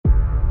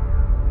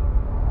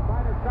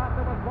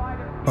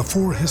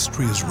Before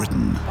history is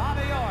written,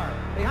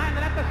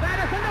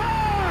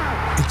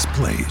 it's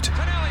played.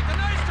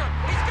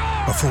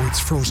 Before it's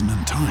frozen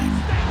in time,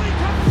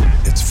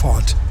 it's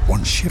fought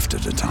one shift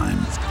at a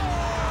time.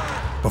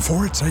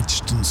 Before it's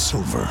etched in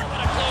silver,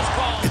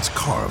 it's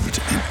carved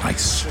in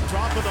ice.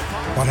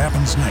 What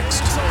happens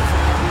next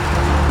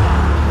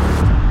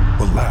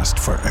will last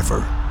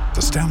forever.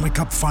 The Stanley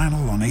Cup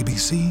Final on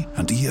ABC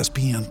and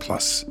ESPN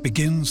Plus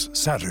begins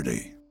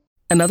Saturday.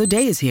 Another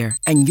day is here,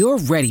 and you're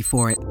ready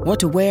for it. What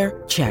to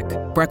wear? Check.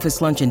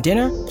 Breakfast, lunch, and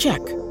dinner? Check.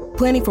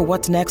 Planning for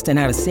what's next and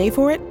how to save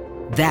for it?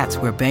 That's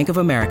where Bank of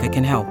America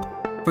can help.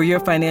 For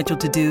your financial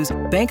to-dos,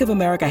 Bank of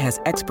America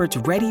has experts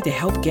ready to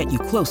help get you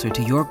closer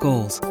to your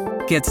goals.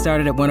 Get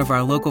started at one of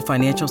our local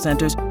financial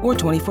centers or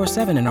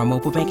 24/7 in our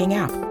mobile banking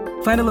app.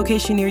 Find a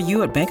location near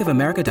you at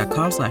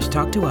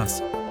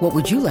bankofamerica.com/talktous. What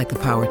would you like the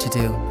power to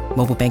do?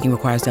 Mobile banking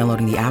requires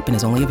downloading the app and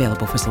is only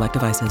available for select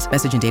devices.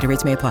 Message and data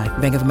rates may apply.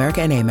 Bank of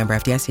America N.A., member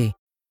FDIC.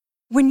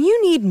 When you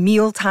need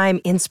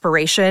mealtime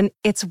inspiration,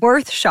 it's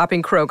worth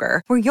shopping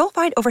Kroger, where you'll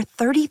find over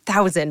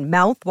 30,000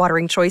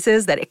 mouth-watering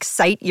choices that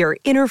excite your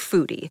inner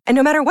foodie. And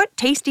no matter what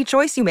tasty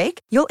choice you make,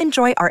 you'll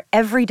enjoy our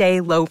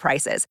everyday low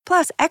prices,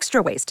 plus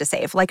extra ways to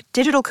save, like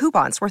digital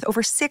coupons worth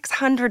over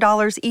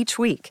 $600 each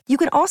week. You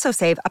can also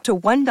save up to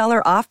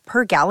 $1 off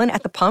per gallon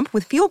at the pump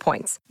with fuel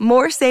points.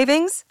 More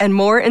savings and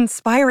more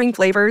inspiring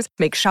flavors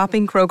make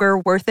shopping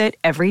Kroger worth it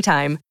every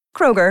time.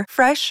 Kroger,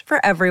 fresh for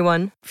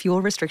everyone.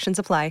 Fuel restrictions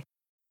apply.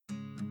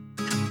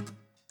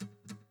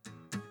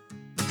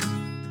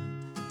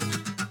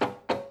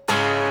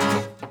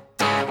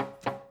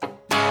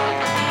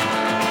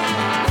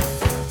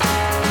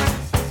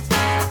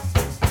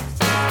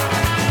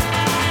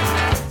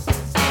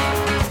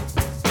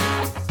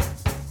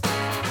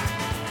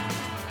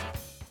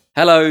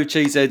 Hello,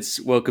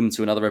 Cheeseheads. Welcome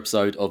to another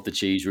episode of the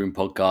Cheese Room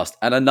podcast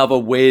and another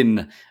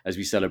win as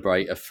we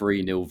celebrate a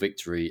 3-0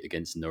 victory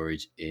against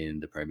Norwich in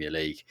the Premier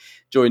League.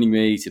 Joining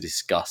me to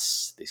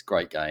discuss this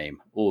great game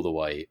all the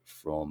way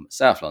from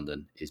South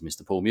London is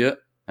Mr. Paul Muir.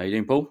 How you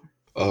doing, Paul?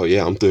 Oh,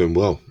 yeah, I'm doing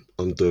well.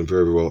 I'm doing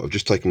very, very well. I've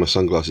just taken my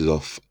sunglasses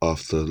off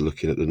after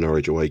looking at the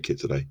Norwich away kit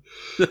today.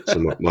 So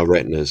my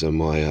retinas and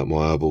my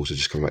eyeballs have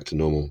just come back to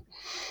normal.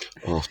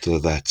 After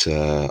that,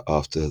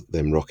 after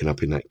them rocking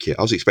up in that kit,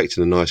 I was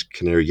expecting a nice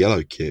canary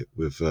yellow kit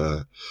with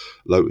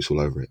Lotus all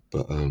over it,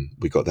 but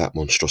we got that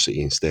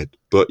monstrosity instead.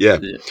 But yeah,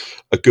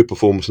 a good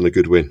performance and a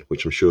good win,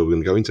 which I'm sure we're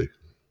going to go into.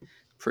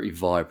 Pretty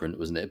vibrant,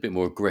 wasn't it? A bit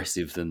more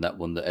aggressive than that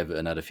one that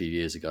Everton had a few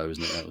years ago,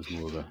 wasn't it? That was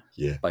more of a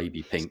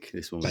baby pink.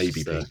 This one was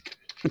baby pink.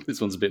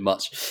 This one's a bit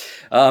much.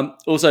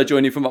 Also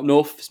joining from up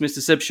north is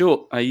Mr. Seb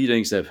Short. How are you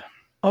doing, Seb?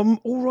 I'm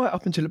all right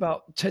up until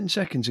about 10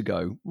 seconds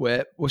ago,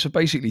 so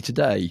basically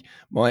today,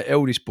 my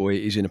eldest boy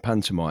is in a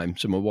pantomime,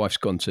 so my wife's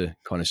gone to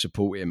kind of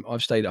support him.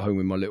 I've stayed at home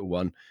with my little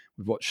one.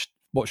 We've watched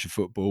the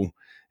football,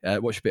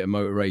 watched a bit of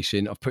motor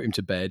racing. I've put him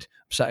to bed.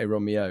 I'm sat here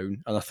on my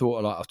own, and I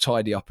thought I'll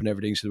tidy up and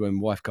everything so that when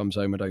my wife comes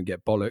home, I don't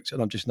get bollocks.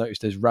 And I've just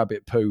noticed there's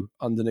rabbit poo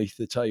underneath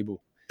the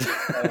table.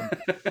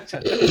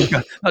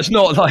 That's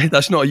not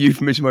a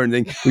euphemism or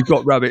anything. We've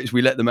got rabbits.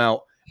 We let them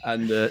out.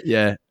 And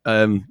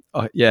I'm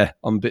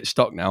a bit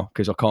stuck now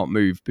because I can't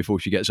move before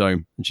she gets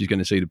home and she's going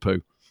to see the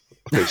poo.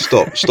 Okay,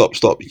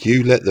 stop.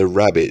 You let the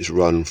rabbits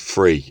run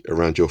free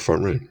around your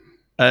front room?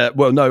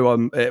 Well, no,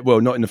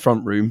 not in the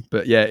front room,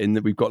 but yeah,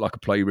 we've got like a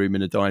playroom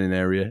in a dining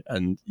area,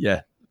 and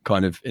yeah,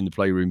 kind of in the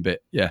playroom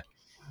bit, yeah.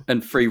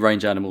 And free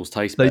range animals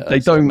taste better. They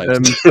don't.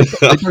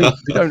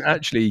 They don't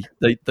actually.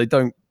 They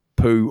don't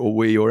poo or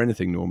wee or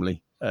anything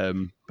normally.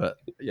 But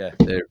yeah,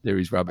 there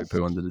is rabbit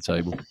poo under the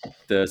table.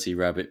 Dirty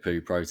rabbit poo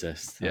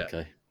protest. Yeah.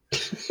 Okay.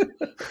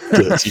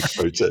 Dirty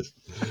protest.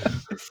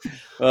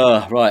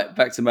 Right,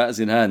 back to matters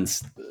in hand.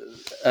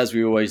 As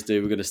we always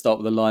do, we're going to start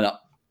with the lineup.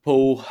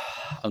 Paul,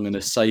 I'm going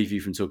to save you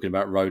from talking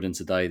about Roden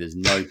today. There's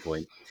no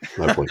point.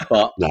 No point.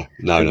 But no.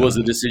 There was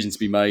a decision to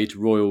be made.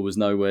 Royal was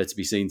nowhere to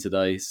be seen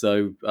today.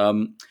 So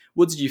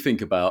what did you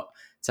think about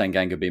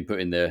Tanganga being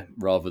put in there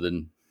rather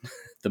than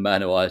the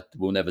man who I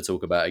will never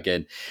talk about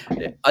again?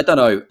 I don't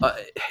know.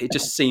 It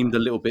just seemed a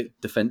little bit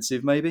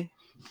defensive, maybe.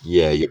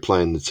 Yeah, you're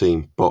playing the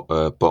team bottom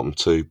of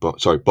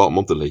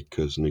the league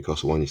because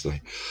Newcastle won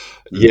yesterday.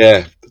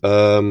 Yeah,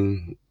 I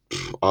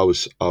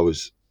was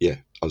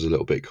a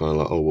little bit kind of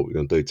like, what we're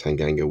going to do,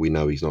 Tanganga. We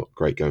know he's not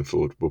great going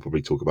forward. We'll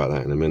probably talk about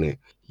that in a minute.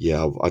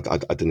 Yeah, I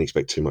didn't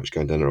expect too much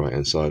going down the right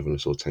hand side when I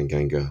saw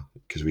Tanganga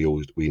because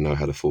we know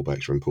how the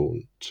fullbacks are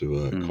important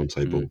to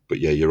Conte ball. But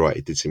yeah, you're right.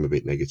 It did seem a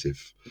bit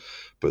negative.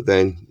 But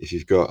then if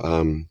you've got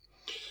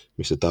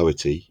Mr.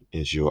 Doherty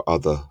as your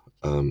other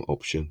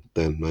option,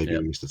 then maybe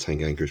Mr.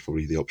 Tanganga is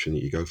probably the option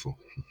that you go for.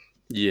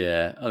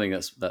 Yeah, I think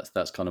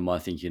that's kind of my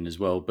thinking as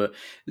well. But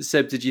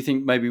Seb, did you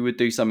think maybe we'd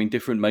do something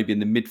different, maybe in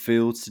the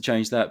midfield to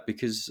change that?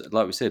 Because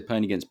like we said,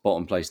 playing against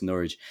bottom place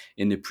Norwich,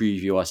 in the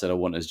preview I said I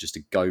want us just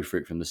to go for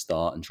it from the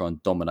start and try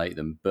and dominate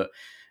them. But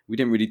we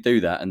didn't really do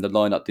that, and the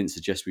lineup didn't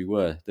suggest we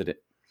were, did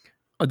it?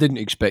 I didn't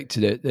expect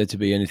there to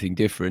be anything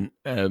different.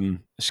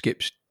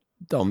 Skip's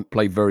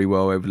played very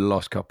well over the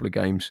last couple of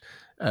games.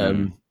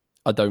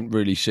 I don't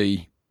really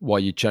see why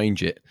you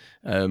change it.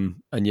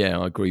 And yeah,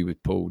 I agree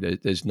with Paul.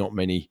 There's not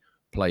many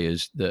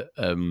players that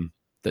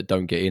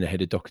don't get in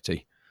ahead of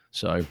Doherty.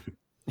 So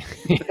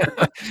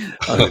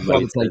I'd rather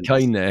Makes play sense.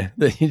 Kane there.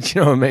 Do you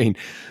know what I mean?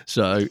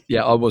 So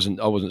yeah, I wasn't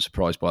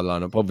surprised by the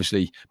lineup.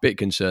 Obviously, a bit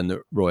concerned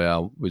that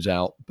Royale was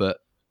out, but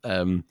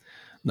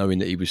knowing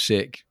that he was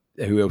sick,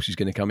 who else is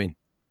going to come in?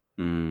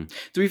 Do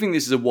we think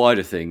this is a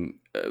wider thing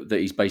that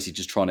he's basically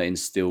just trying to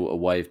instill a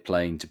way of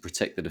playing to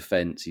protect the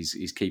defence?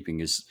 He's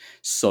keeping us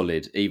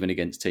solid even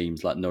against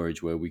teams like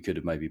Norwich, where we could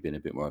have maybe been a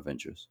bit more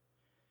adventurous.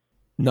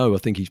 No, I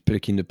think he's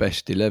picking the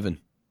best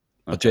 11.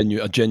 Okay.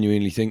 I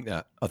genuinely think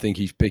that. I think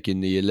he's picking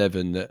the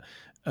 11 that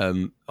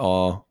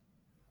are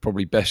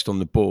probably best on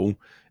the ball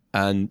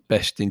and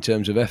best in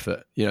terms of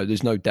effort. You know,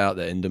 there's no doubt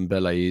that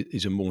Ndombele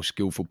is a more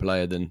skillful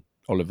player than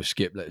Oliver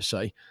Skipp, let's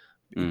say.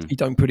 He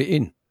don't put it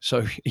in,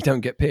 so he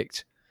don't get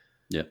picked.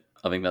 Yeah,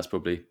 I think that's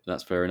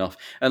fair enough.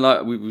 And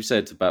like we've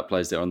said about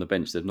players that are on the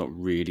bench, they've not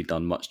really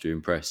done much to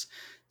impress.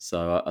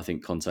 So I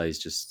think Conte is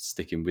just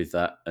sticking with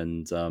that,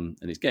 and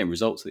it's getting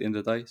results at the end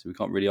of the day. So we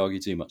can't really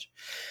argue too much.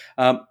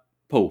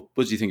 Paul,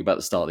 what do you think about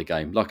the start of the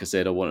game? Like I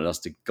said, I wanted us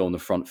to go on the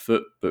front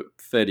foot, but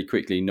fairly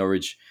quickly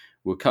Norwich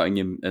were cutting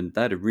him, and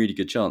they had a really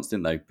good chance,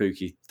 didn't they?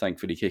 Pukki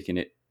thankfully kicking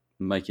it,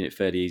 making it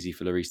fairly easy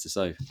for Lloris to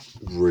save.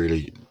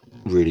 Really,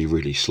 really,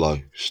 really slow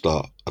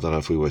start. I don't know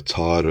if we were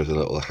tired or a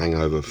little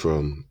hangover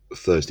from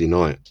Thursday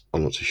night.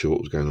 I'm not too sure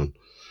what was going on.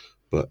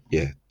 But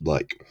yeah,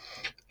 like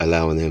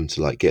allowing them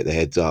to like get their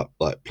heads up,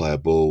 like play a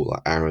ball,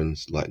 like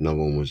Aaron's, like no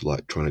one was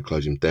like trying to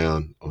close him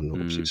down on the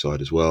opposite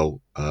side as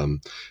well.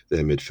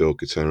 Their midfield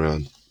could turn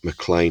around.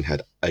 McLean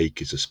had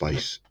acres of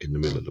space in the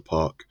middle of the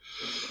park.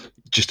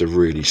 Just a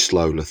really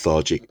slow,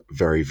 lethargic,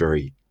 very,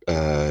 very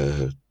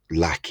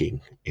lacking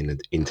in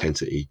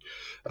intensity.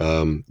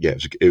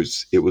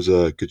 It was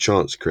a good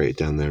chance created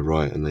down there,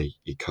 right? And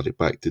he cut it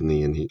back, didn't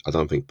he? And I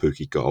don't think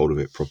Pukki got hold of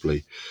it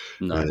properly.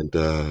 No. And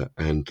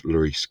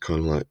Lloris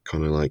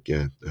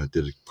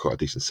did quite a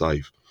decent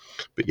save.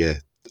 But yeah,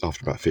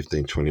 after about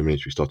 15, 20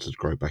 minutes, we started to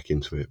grow back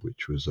into it,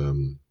 which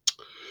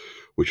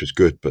was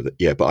good. But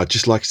I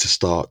just like to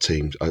start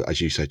teams, as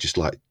you say, just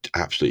like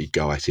absolutely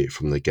go at it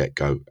from the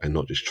get-go and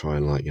not just try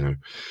and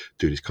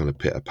do this kind of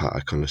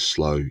pitter-patter, kind of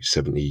slow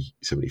 70,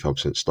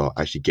 75% start,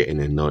 actually get in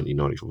there 90,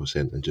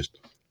 94% and just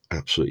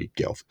absolutely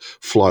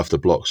fly off the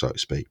block, so to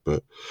speak.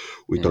 But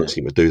we don't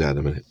seem to do that in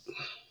a minute.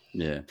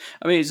 Yeah.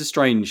 I mean, it's a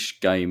strange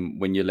game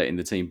when you're letting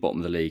the team bottom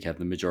of the league have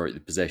the majority of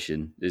the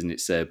possession, isn't it,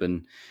 Seb?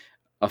 And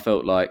I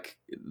felt like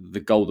the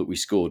goal that we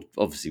scored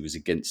obviously was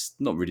against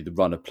not really the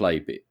run of play,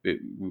 but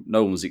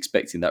no one was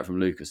expecting that from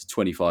Lucas, a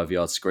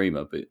 25-yard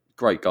screamer, but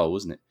great goal,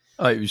 wasn't it?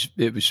 Oh,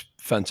 it was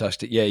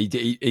fantastic. Yeah,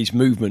 his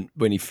movement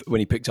when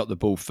he picked up the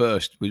ball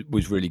first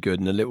was really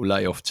good, and a little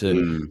layoff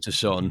to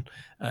Son,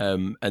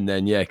 and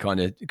then kind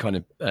of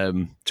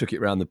took it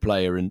around the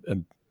player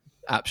and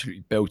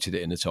absolutely belted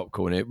it in the top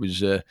corner. It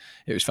was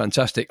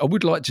fantastic. I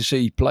would like to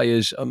see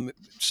players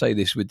say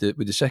this with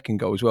the second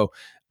goal as well.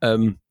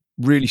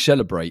 Really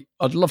celebrate.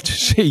 I'd love to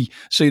see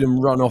them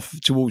run off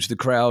towards the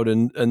crowd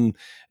and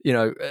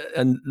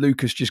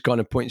Lucas just kind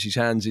of points his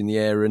hands in the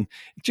air and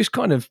just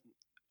kind of.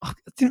 I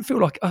didn't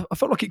feel like I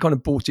felt like it kind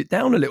of brought it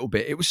down a little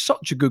bit. It was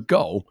such a good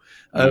goal.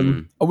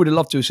 I would have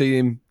loved to have seen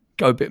him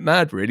go a bit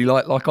mad, really,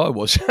 like I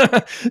was.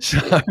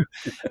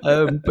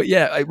 But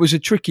yeah, it was a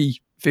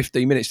tricky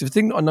 15 minutes. The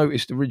thing that I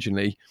noticed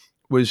originally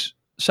was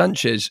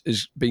Sanchez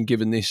has been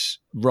given this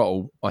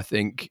role, I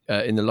think,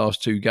 in the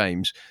last two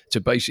games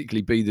to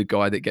basically be the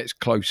guy that gets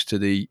close to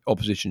the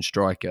opposition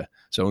striker.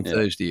 So on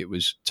Thursday it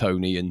was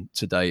Tony, and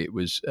today it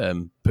was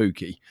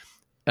Pukki.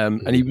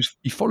 And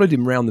he followed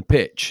him around the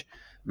pitch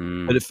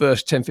for the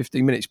first 10,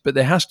 15 minutes. But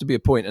there has to be a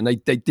point, and they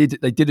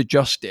did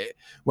adjust it,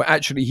 where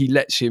actually he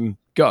lets him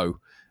go.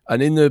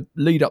 And in the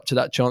lead up to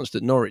that chance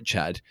that Norwich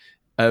had,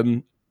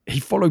 he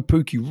followed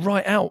Pukki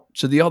right out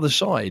to the other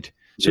side.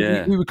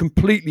 So we were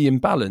completely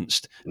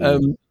imbalanced.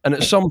 And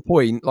at some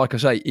point, like I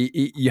say,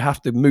 you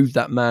have to move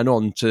that man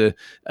on to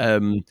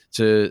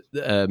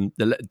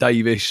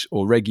Davis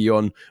or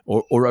Reguilon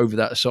or over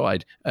that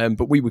side.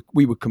 But we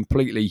were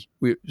completely.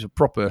 It was a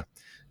proper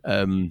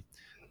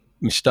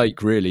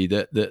mistake, really,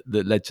 that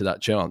led to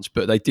that chance.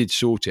 But they did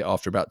sort it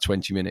after about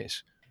 20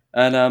 minutes.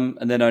 And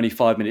then only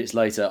 5 minutes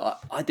later,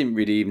 I didn't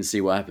really even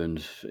see what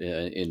happened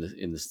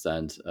in the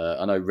stand.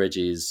 I know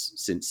Reggie has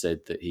since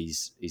said that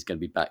he's going to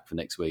be back for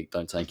next week.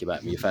 Don't take him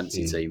back with your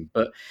fantasy team.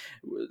 But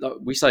like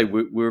we say,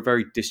 we're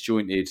very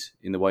disjointed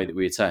in the way that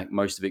we attack.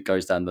 Most of it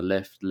goes down the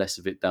left, less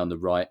of it down the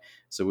right.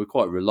 So we're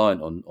quite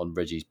reliant on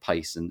Reggie's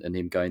pace and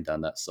him going down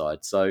that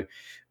side. So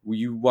were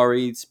you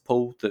worried,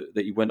 Paul, that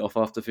he went off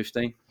after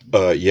 15?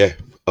 Yeah,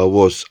 I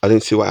was. I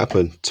didn't see what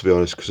happened, to be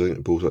honest, because I think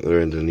the ball's at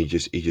their end and he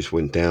just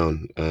went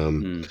down,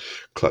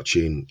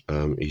 clutching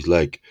his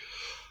leg.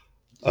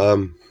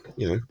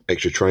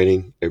 Extra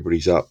training,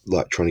 everybody's up,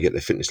 like trying to get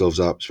their fitness levels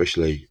up,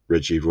 especially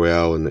Reggie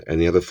Royale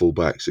and the other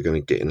fullbacks are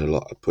going to get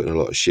putting a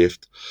lot of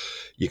shift.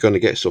 You're going to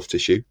get soft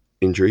tissue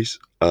injuries.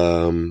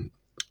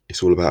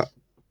 It's all about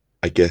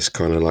I guess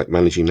kind of like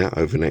managing that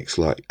over next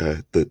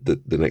the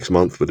next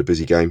month with the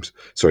busy games.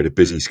 Sorry, the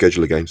busy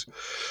schedule of games.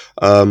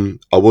 I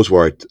was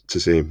worried to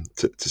see him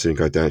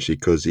go down actually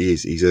because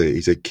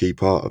he's a key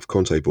part of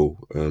Conte ball,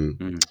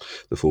 Mm.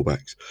 the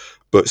fullbacks.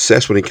 But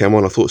Cesc, when he came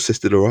on, I thought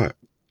Cesc did all right.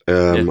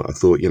 Yeah. I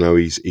thought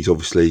he's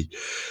obviously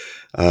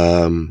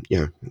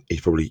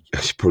he's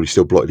probably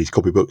still blotted his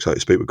copybook, so to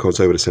speak, with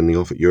Conte with the sending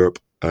off at Europe.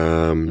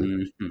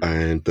 Mhm.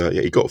 And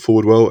he got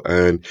forward well,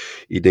 and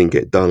he didn't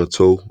get done at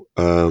all.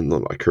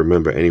 Not that I can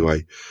remember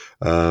anyway.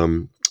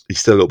 He's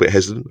still a little bit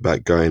hesitant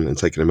about going and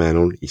taking a man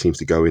on. He seems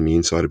to go in the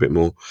inside a bit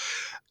more.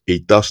 He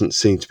doesn't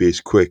seem to be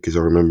as quick as I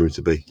remember him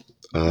to be.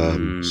 So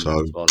That's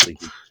what I was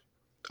thinking.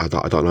 I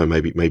don't know.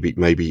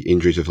 Maybe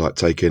injuries have like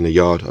taken a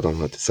yard. I don't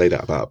like to say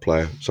that about a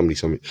player.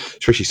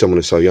 Especially someone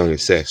who's so young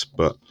as Cesc.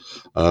 But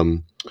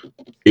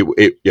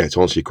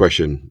to answer your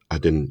question, I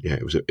didn't. Yeah,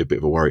 it was a bit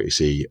of a worry to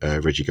see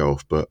Reggie go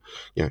off, but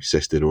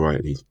Cesc did all right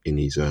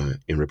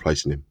in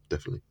replacing him,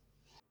 definitely.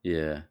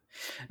 Yeah.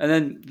 And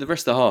then the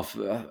rest of the half,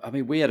 I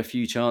mean, we had a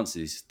few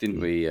chances, didn't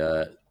we?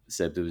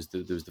 Seb, there was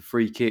the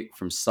free kick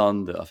from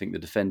Son that I think the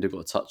defender got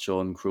a touch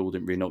on. Krul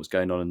didn't really know what was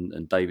going on,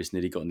 and Davis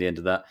nearly got on the end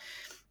of that.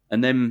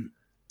 And then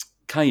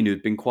Kane,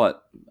 who'd been quite,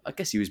 I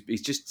guess he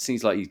just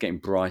seems like he's getting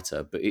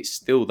brighter, but it's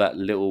still that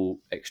little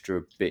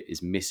extra bit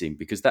is missing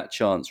because that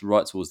chance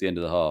right towards the end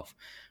of the half,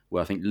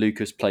 where I think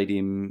Lucas played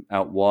him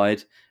out wide,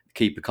 the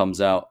keeper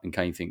comes out, and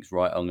Kane thinks,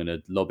 right, I'm going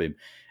to lob him.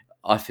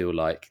 I feel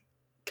like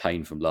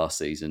Kane from last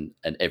season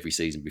and every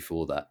season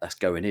before that, that's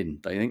going in,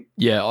 don't you think?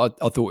 Yeah,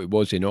 I thought it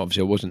was in.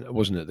 Obviously, I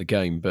wasn't at the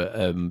game, but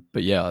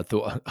yeah, I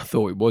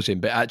thought it was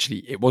in. But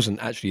actually, it wasn't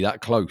actually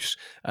that close.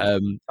 I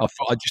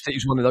just think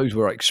it was one of those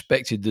where I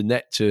expected the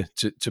net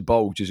to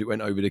bulge as it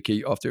went over the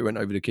key after it went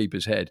over the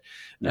keeper's head.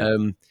 Yeah.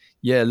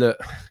 Yeah, look,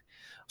 I'm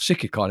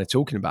sick of kind of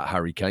talking about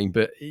Harry Kane,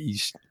 but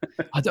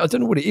I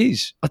don't know what it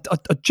is. I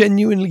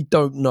genuinely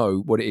don't know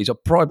what it is. I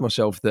pride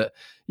myself that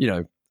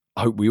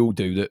I hope we all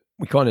do that.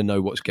 We kind of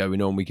know what's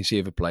going on. We can see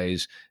if a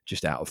player's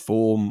just out of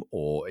form,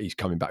 or he's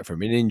coming back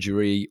from an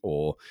injury,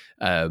 or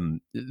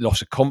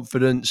loss of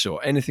confidence,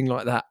 or anything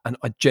like that. And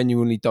I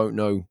genuinely don't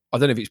know. I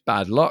don't know if it's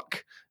bad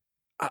luck.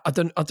 I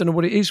don't know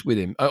what it is with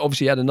him.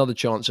 Obviously, he had another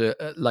chance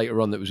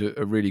later on that was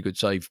a really good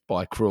save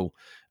by Krul.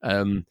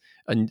 And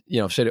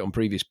I've said it on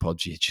previous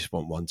pods. You just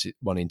want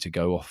one in to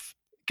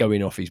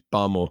going off his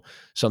bum or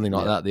something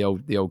like that. The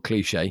old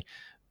cliche.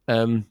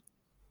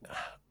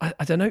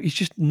 I don't know. He's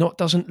just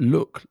doesn't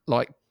look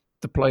like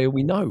the player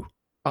we know.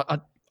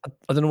 I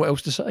don't know what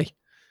else to say.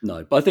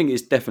 No, but I think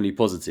it's definitely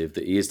positive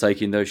that he is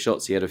taking those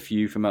shots. He had a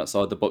few from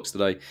outside the box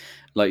today.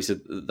 Like you said,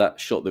 that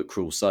shot that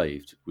Krul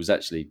saved was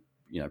actually,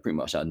 pretty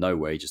much out of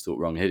nowhere. He just thought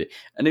wrong, hit it.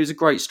 And it was a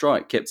great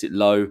strike, kept it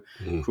low.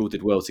 Krul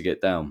did well to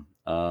get down.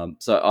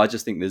 So I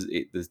just think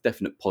there's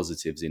definite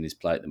positives in his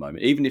play at the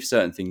moment. Even if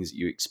certain things that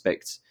you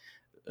expect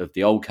of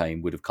the old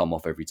Kane would have come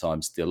off every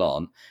time still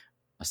aren't,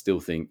 I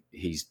still think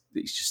it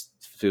just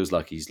feels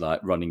like he's like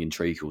running in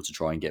treacle to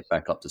try and get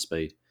back up to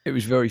speed. It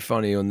was very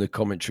funny on the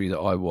commentary that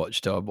I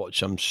watched. I watched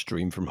some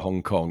stream from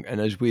Hong Kong, and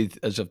as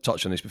I've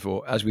touched on this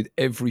before, as with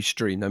every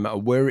stream, no matter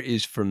where it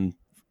is from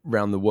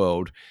around the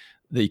world,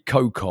 the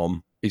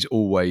co-com is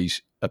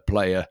always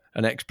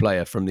an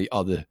ex-player from the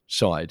other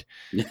side.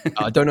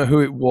 I don't know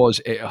who it was.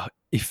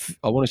 If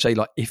I want to say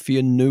like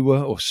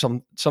Ifeanua or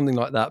something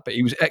like that, but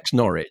he was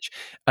ex-Norwich,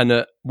 and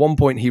at one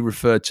point he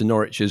referred to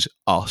Norwich as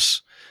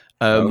us.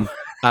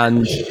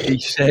 And he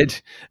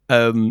said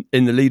in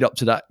the lead up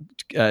to that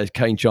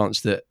Kane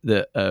chance that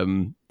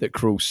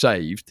Krul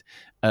saved,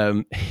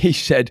 he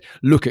said,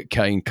 "Look at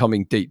Kane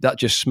coming deep. That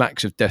just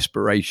smacks of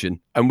desperation."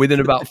 And within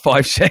about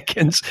 5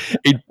 seconds,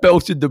 he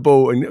belted the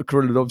ball, and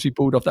Krul had obviously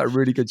pulled off that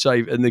really good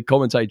save. And the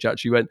commentator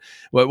actually went,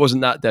 "Well, it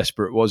wasn't that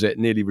desperate, was it?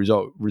 Nearly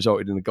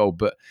resulted in a goal,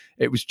 but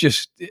it was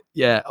just,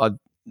 yeah." I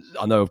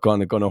know I've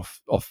kind of gone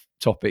off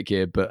topic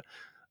here, but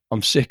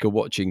I'm sick of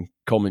watching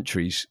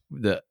commentaries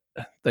that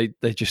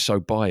they're just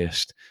so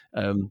biased.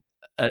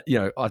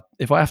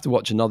 If I have to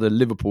watch another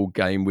Liverpool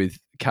game with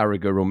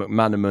Carragher or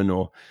McManaman,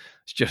 or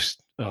it's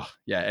just,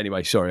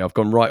 Anyway, sorry, I've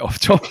gone right off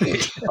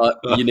topic.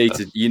 You need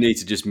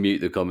to just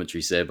mute the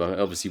commentary, Seb. I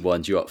obviously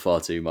wind you up far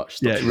too much.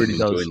 Stop It really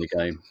does. enjoying the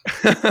game.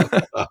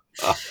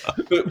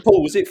 But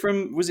Paul, was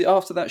it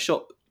after that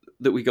shot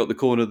that we got the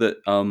corner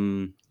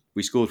that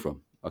we scored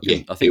from? I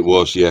think it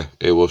was. Yeah,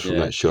 it was from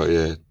that shot.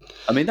 Yeah,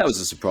 I mean that was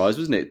a surprise,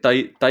 wasn't it?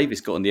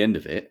 Davis got on the end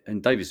of it,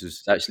 and Davis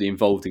was actually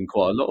involved in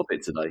quite a lot of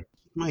it today.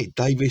 Mate,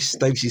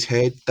 Davis's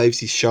head,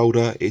 Davis's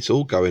shoulder, it's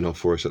all going off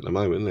for us at the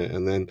moment, isn't it?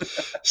 And then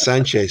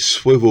Sanchez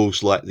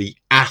swivels like the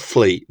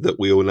athlete that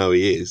we all know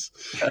he is,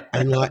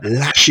 and like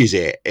lashes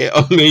it.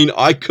 I mean,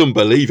 I couldn't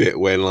believe it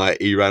when like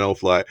he ran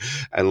off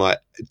and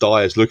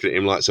Dyer's looking at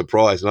him like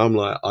surprised, and I'm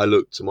like, I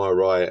looked to my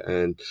right,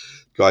 and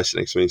guys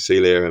sitting next to me,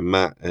 Celia and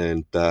Matt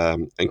and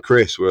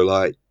Chris were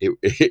like,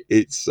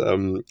 it's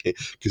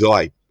because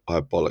I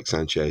bollock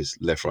Sanchez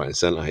left, right, and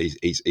centre.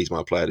 He's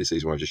my player this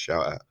season. I just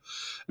shout out.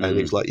 And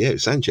he was like, yeah, it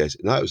was Sanchez.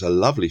 No, it was a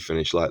lovely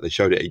finish. Like, they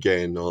showed it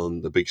again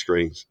on the big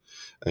screens.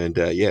 And,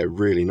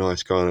 really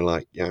nice kind of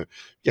like,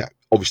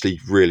 obviously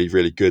really,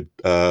 really good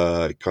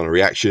kind of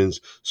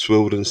reactions,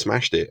 swiveled and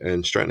smashed it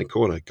and straight in the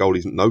corner.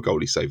 No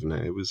goalie saving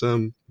there. It was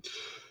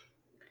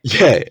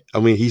yeah,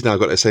 I mean, he's now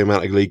got the same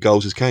amount of league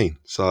goals as Kane.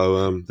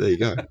 So there you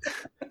go.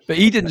 But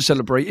he didn't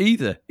celebrate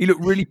either. He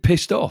looked really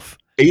pissed off.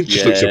 He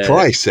just looked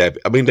surprised, Seb.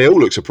 I mean, they all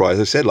look surprised.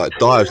 I said, like,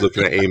 Dyer's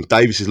looking at him,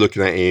 Davis is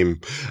looking at him,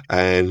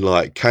 and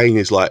like Kane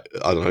is like,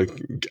 I don't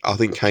know. I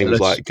think Kane was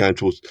like going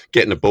towards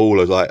getting the ball.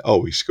 I was like,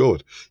 oh, he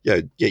scored.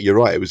 Yeah, you're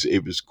right.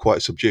 It was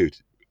quite subdued.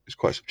 It was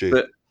quite subdued.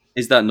 But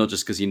is that not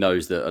just because he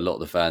knows that a lot of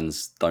the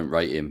fans don't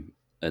rate him,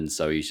 and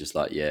so he's just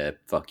like, yeah,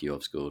 fuck you,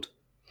 I've scored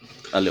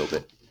a little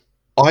bit.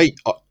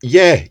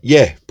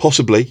 Yeah,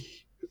 possibly,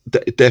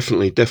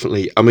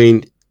 definitely. I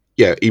mean,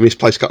 yeah, he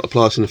misplaced a couple of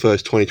passes in the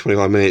first 20,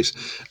 25 minutes,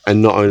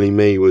 and not only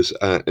I,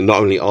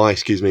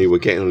 were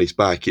getting on his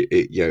back.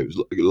 It was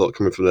a lot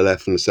coming from the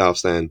left and the south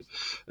stand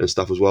and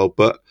stuff as well.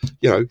 But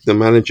the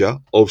manager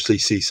obviously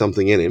sees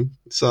something in him,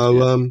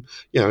 so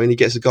and he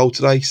gets a goal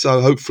today.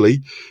 So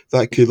hopefully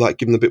that could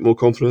give him a bit more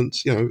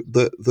confidence.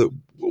 That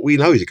we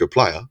know he's a good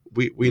player.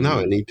 We know,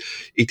 and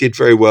he did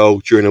very well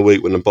during the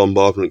week when the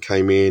bombardment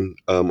came in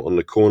on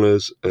the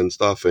corners and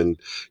stuff. And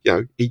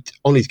he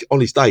on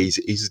his days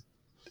he's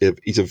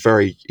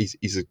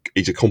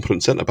a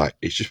competent centre back.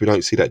 It's just we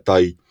don't see that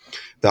day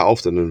that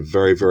often, and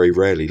very, very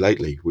rarely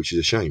lately, which is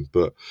a shame.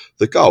 But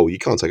the goal you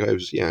can't take it. It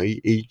was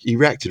he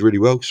reacted really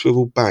well.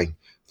 Swivel, bang.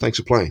 Thanks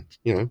for playing.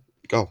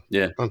 Goal.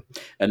 Yeah, done.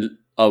 And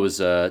I was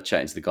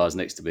chatting to the guys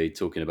next to me,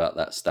 talking about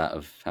that stat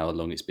of how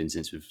long it's been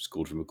since we've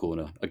scored from a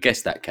corner. I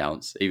guess that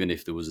counts, even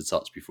if there was a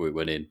touch before it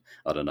went in.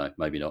 I don't know,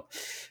 maybe not.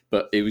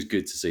 But it was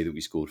good to see that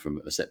we scored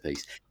from a set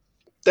piece.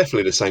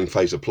 Definitely the same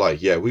phase of play.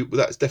 Yeah,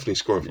 that's definitely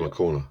scoring from a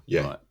corner.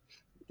 Yeah. Right.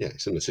 Yeah,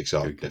 it's in the 6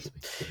 yard,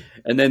 definitely.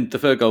 And then the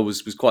third goal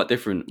was quite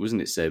different,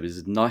 wasn't it, Seb? It was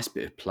a nice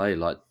bit of play,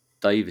 like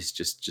Davis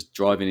just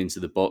driving into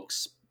the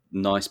box,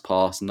 nice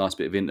pass, nice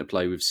bit of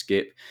interplay with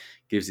Skip,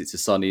 gives it to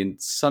Sonny,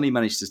 and Sonny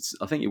managed to,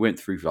 I think he went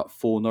through like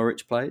 4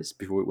 Norwich players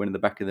before it went in the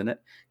back of the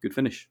net. Good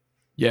finish.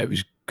 Yeah, it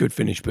was good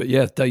finish. But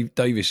yeah,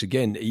 Davis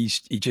again, he's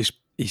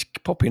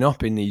popping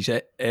up in these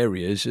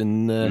areas,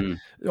 and the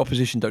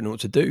opposition don't know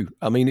what to do.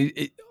 I mean,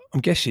 I'm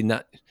guessing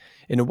that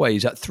in a way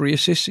is that 3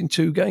 assists in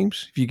 2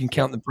 games, if you can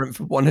count the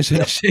Brentford one as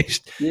an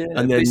assist. Yeah,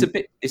 and then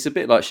it's a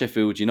bit like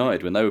Sheffield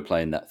United when they were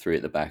playing that 3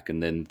 at the back,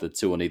 and then the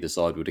 2 on either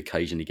side would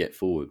occasionally get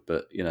forward.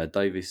 But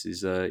Davis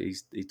is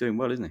he's doing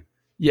well, isn't he?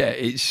 Yeah,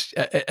 it's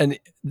and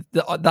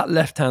that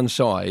left hand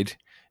side,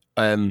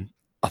 I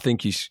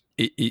think it's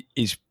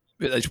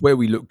where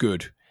we look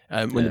good.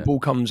 When the ball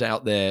comes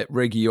out there,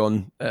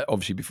 Reguilon,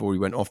 obviously before he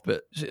went off,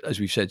 but as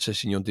we've said,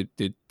 Sessegnon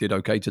did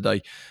okay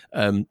today.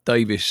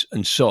 Davis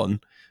and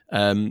Son,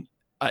 when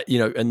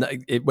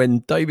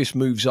Davis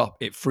moves up,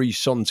 it frees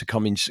Son to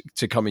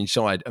come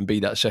inside and be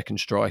that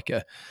second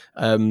striker.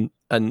 And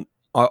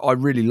I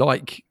really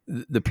like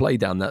the play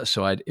down that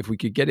side. If we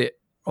could get it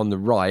on the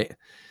right,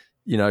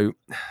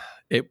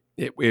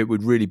 it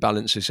would really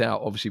balance us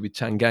out. Obviously, with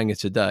Tanganga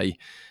today,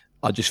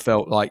 I just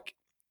felt like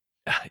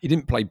he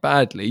didn't play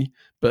badly,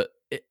 but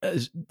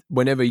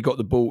whenever he got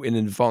the ball in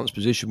an advanced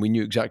position, we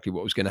knew exactly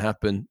what was going to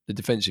happen. The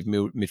defensive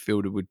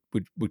midfielder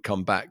would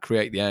come back,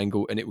 create the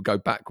angle, and it would go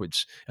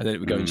backwards, and then it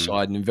would go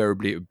inside, and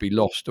invariably it would be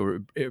lost or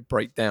it would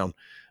break down.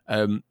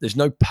 There's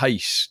no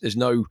pace. There's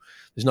no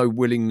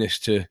willingness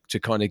to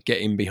kind of get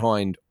in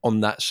behind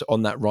on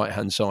that right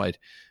hand side.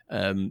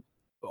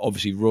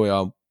 Obviously,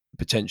 Royale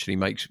potentially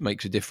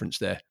makes a difference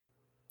there.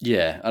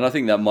 Yeah, and I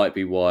think that might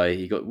be why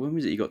he got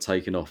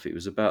taken off? It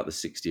was about the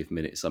 60th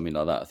minute, something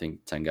like that, I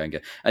think,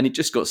 Tanganga. And he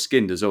just got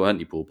skinned as well, hadn't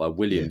he, Paul, by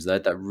Williams. They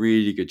had that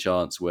really good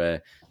chance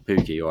where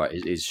Pukki, all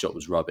right, his shot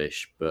was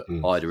rubbish, but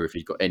either if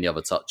he'd got any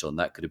other touch on,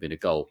 that could have been a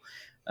goal.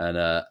 And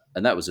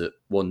that was at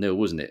 1-0,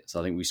 wasn't it? So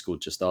I think we scored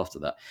just after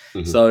that.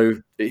 So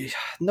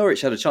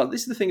Norwich had a chance.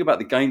 This is the thing about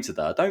the game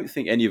today. I don't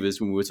think any of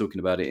us, when we were talking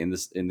about it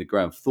in the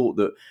ground, thought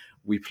that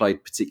we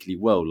played particularly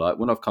well. Like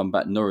when I've come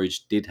back,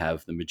 Norwich did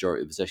have the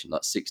majority of possession,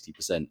 like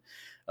 60%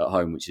 at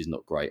home, which is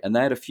not great. And they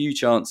had a few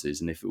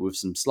chances, and if it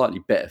was some slightly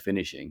better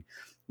finishing,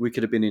 we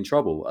could have been in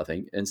trouble, I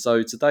think. And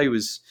so today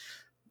was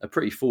a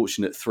pretty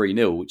fortunate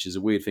 3-0, which is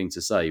a weird thing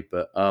to say,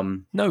 but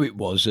no, it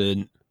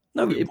wasn't.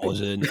 It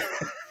wasn't.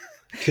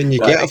 Can you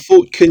get a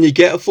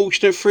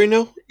fortunate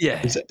 3-0?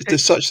 Yeah.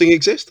 Does such thing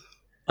exist?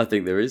 I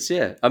think there is,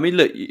 yeah. I mean,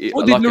 look,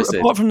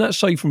 apart from that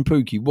save from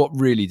Pukki, what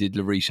really did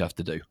Lloris have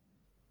to do?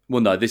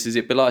 Well, no, this is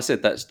it. But like I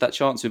said, that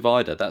chance with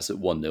Ida, that's at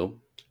 1-0.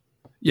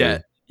 Yeah.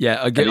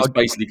 He's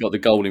basically got the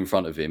goal in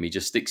front of him. He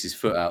just sticks his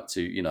foot out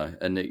to,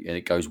 and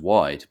it goes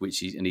wide,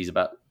 and he's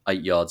about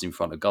 8 yards in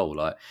front of goal.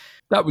 Like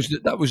that was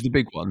the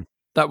big one.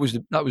 That was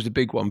the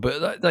big one.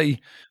 But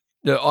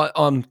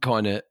I'm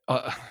kind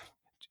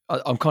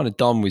of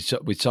done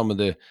with some of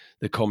the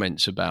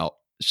comments about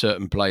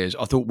certain players.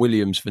 I thought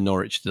Williams for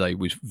Norwich today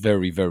was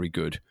very, very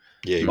good.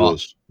 Yeah, he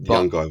was. The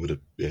young guy would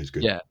have. Yeah, he's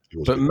good. Yeah,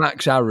 but good.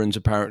 Max Aarons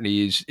apparently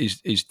is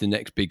the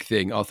next big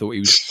thing. I thought he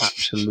was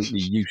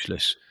absolutely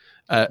useless.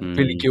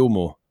 Billy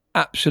Gilmore.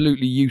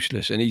 absolutely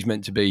useless, and he's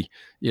meant to be,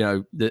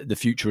 the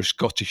future of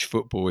Scottish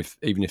football,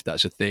 even if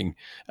that's a thing.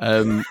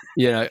 And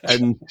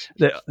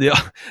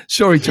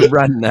sorry to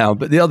rant now,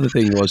 but the other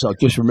thing was, I've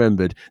just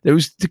remembered, there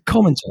was the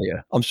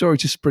commentator. I'm sorry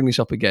to bring this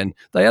up again.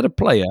 They had a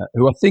player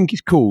who I think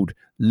is called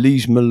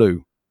Lise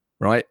Malou,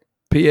 right?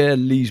 Pierre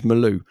Lise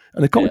Malou,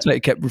 and the commentator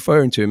kept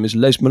referring to him as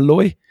Les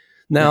Malloy.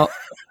 Now,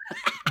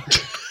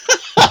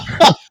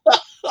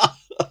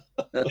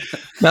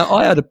 Now,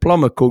 I had a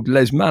plumber called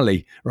Les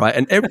Malley, right?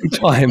 And every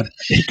time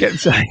he kept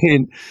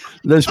saying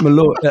Les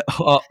Malou,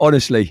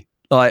 honestly,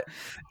 like,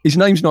 his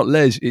name's not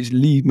Les, it's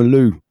Lee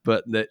Malou.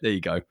 But there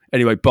you go.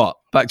 Anyway, but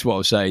back to what I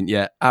was saying.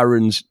 Yeah,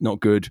 Aaron's not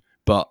good,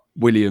 but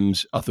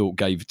Williams, I thought,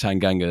 gave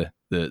Tanganga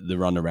the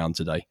run around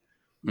today.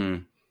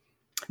 Mm.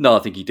 No, I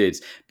think he did.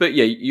 But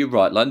yeah, you're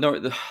right. Like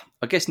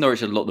I guess Norwich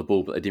had a lot of the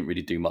ball, but they didn't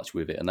really do much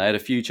with it. And they had a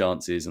few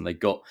chances, and they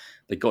got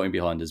in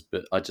behind us.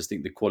 But I just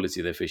think the quality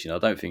of their fishing, I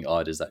don't think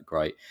Ida's that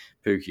great.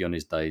 Pookie on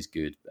his day is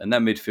good. And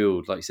that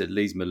midfield, like you said,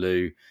 Lees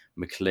Malou,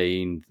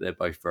 McLean, they're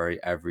both very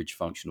average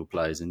functional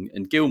players.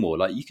 And Gilmore,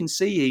 like, you can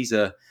see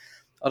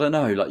I don't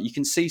know, like, you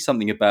can see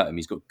something about him.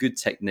 He's got good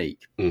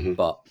technique,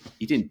 but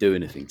he didn't do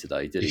anything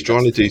today, did he? He's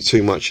trying to do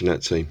too much in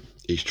that team.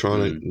 He's trying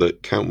to.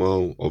 Look,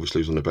 Cantwell obviously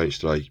was on the bench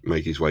today,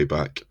 make his way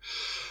back.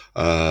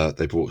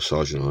 They brought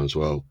Sargent on as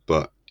well,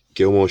 but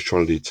Gilmore's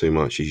trying to do too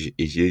much.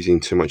 He's using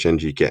too much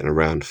energy getting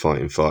around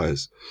fighting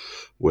fires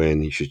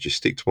when he should just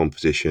stick to one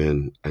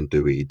position and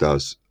do what he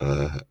does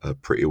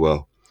pretty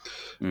well.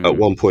 At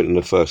one point in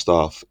the first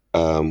half,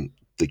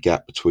 the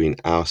gap between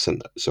our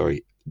DMs,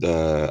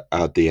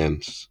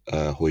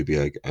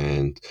 Højbjerg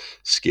and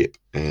Skip,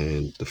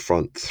 and the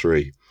front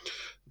three,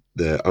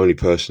 the only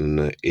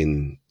person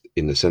in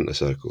the centre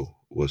circle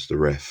was the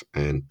ref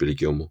and Billy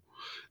Gilmore.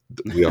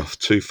 We are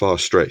too far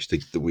stretched.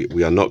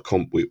 We are not.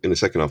 In the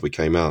second half, we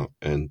came out,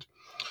 and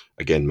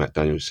again, Matt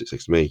Daniels sits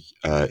next to me.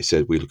 He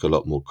said we look a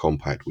lot more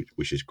compact,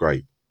 which is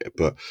great.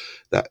 But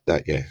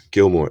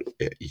Gilmore,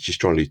 he's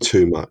just trying to do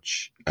too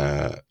much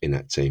in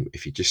that team.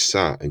 If he just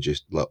sat and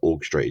just like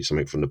orchestrated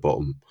something from the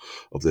bottom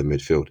of the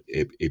midfield,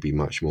 it'd be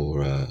much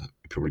more.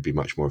 Probably be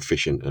much more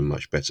efficient and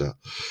much better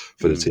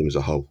for the team as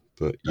a whole.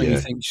 But yeah, you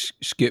think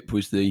Skip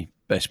was the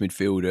best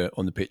midfielder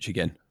on the pitch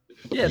again?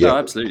 Yeah, no,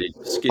 absolutely.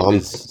 Skip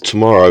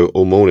tomorrow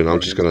all morning, I'm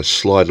just going to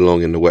slide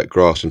along in the wet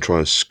grass and try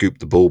and scoop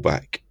the ball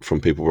back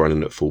from people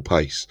running at full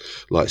pace,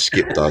 like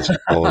Skip does.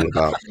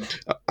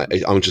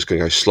 I'm just going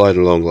to go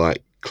sliding along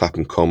like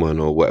Clapham Common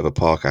or whatever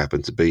park I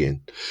happen to be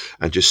in,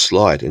 and just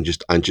slide and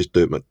just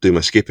do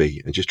my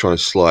skippy and just try and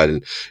slide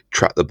and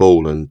trap the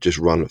ball and just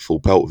run at full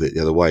pelt with it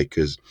the other way,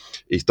 because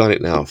he's done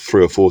it now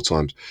 3 or 4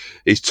 times.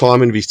 His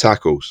timing of his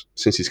tackles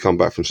since he's come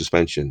back from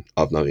suspension,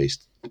 I've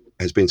noticed,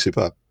 has been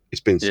superb. It's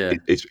been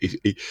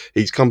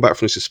he's come back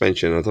from the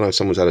suspension. I don't know if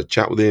someone's had a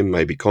chat with him,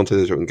 maybe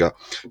contacted him and go,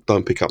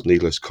 don't pick up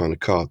needless kind of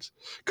cards,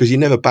 because he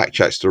never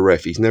backchats to the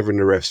ref. He's never in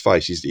the ref's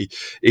face. He's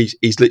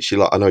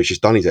literally like, I know he's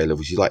just done his A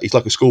levels. He's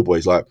like a schoolboy.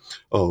 He's like,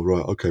 oh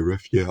right, okay,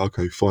 ref, yeah,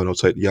 okay, fine, I'll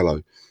take the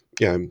yellow.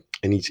 Yeah,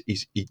 and he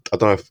I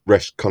don't know if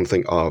refs kind of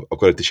think, oh, I've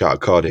got to dish out a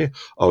card here.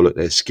 Oh look,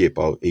 there's Skip.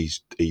 Oh, he's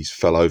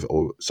fell over,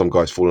 or some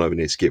guy's fallen over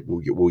near Skip.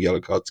 We'll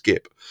yellow card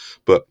Skip,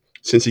 but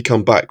since he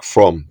come back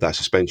from that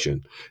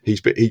suspension, he's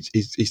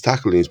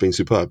tackling has been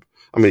superb.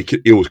 I mean,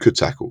 he always could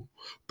tackle,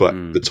 but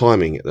the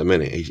timing at the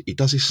minute, he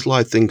does his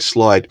slide, and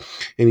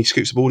he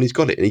scoops the ball and he's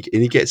got it,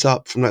 and he gets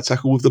up from that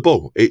tackle with the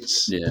ball. I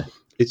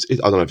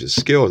don't know if it's a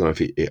skill. I don't know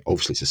if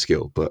obviously it's a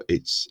skill, but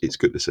it's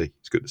good to see.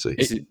 It's good to see.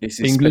 It's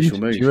a England, special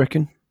move. do you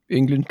reckon?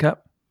 England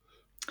cap?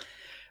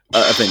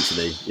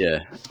 Eventually,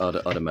 yeah,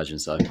 I'd imagine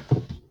so.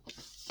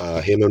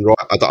 Him and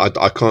Rice,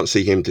 I can't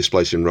see him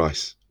displacing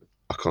Rice.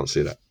 I can't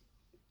see that.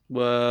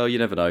 Well, you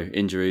never know.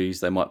 Injuries,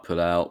 they might pull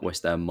out.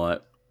 West Ham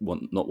might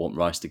not want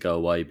Rice to go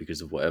away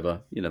because of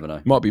whatever. You never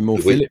know. Might be more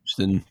Phillips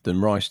than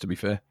Rice, to be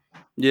fair.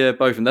 Yeah,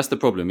 both. And that's the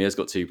problem. He has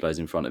got 2 players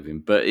in front of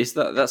him. But it's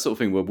that sort of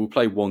thing where we'll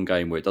play one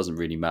game where it doesn't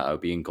really matter. It'll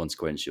be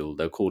inconsequential.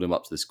 They'll call him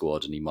up to the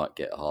squad and he might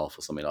get a half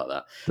or something like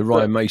that. The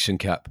Ryan Mason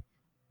cap.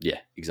 Yeah,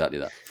 exactly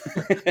that.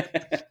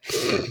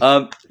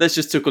 Let's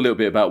just talk a little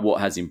bit about what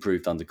has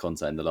improved under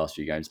Conte in the last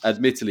few games.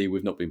 Admittedly,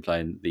 we've not been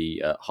playing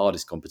the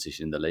hardest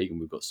competition in the league,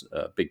 and we've got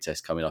a big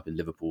test coming up in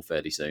Liverpool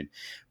fairly soon.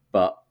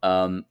 But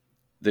the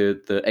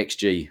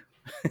XG,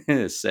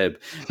 Seb,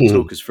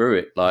 talk us through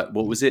it. Like,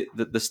 what was it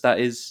that the stat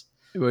is?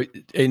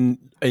 In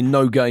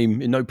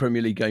no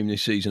Premier League game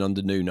this season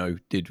under Nuno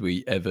did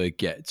we ever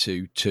get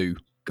to 2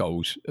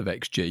 goals of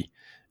XG.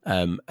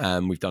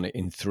 And we've done it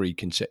in 3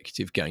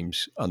 consecutive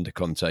games under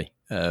Conte.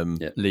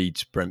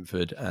 Leeds,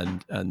 Brentford,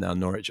 and now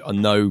Norwich. I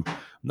know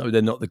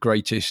they're not the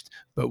greatest,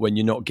 but when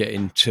you're not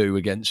getting 2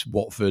 against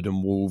Watford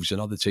and Wolves and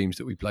other teams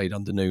that we played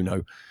under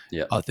Nuno,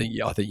 I think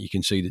you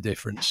can see the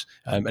difference.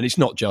 And it's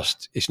not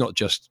just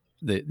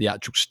the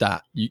actual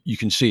stat. You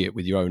can see it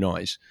with your own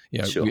eyes.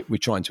 Sure. We're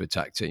trying to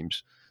attack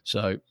teams,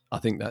 so I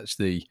think that's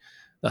the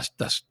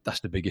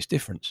biggest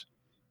difference.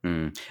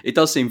 It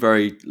does seem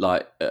very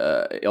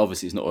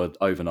obviously it's not an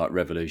overnight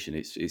revolution.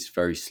 It's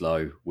very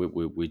slow.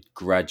 We're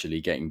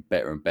gradually getting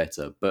better and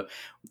better. But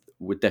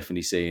we're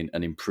definitely seeing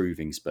an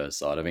improving Spurs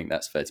side. I think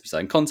that's fair to be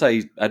saying.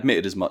 Conte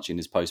admitted as much in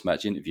his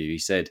post-match interview. He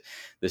said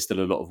there's still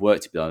a lot of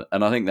work to be done,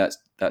 and I think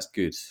that's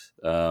good.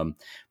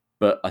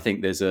 But I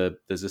think there's a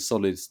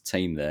solid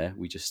team there.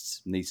 We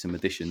just need some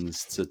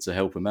additions to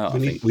help him out.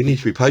 We need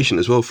to be patient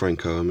as well,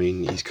 Franco. I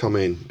mean, he's come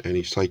in and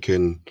he's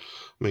taken.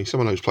 I mean,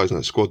 some of those players in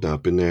that squad now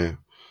have been there,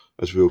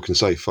 as we all can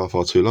say, far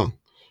too long.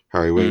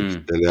 Harry Winks,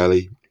 Dele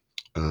Alli,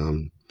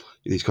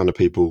 these kind of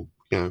people,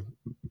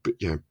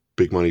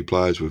 big money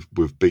players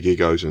with big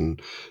egos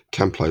and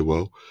can play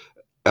well.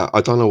 I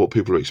don't know what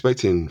people are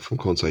expecting from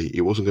Conte.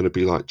 It wasn't going to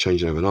be like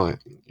changing overnight.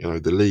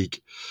 The league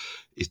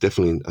is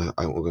definitely.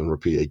 I'm going to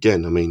repeat it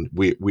again. I mean,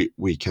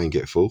 we can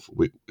get fourth.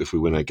 If we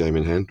win that game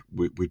in hand,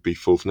 we'd be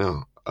fourth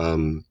now.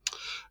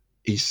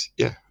 He's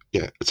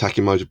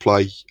attacking modes of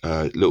play,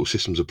 little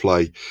systems of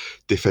play.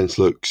 Defense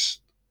looks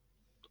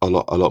a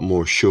lot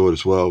more assured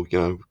as well.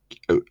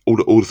 All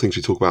the things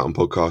we talk about on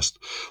podcast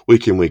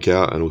week in, week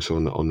out, and also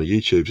on the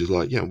YouTubes is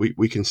like,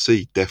 we can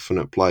see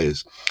definite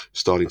players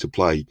starting to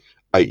play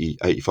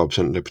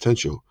 80-85% of their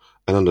potential.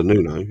 And under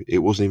Nuno, it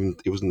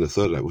wasn't the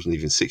third day, it wasn't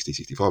even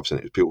 60-65%.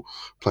 It was people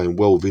playing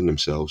well within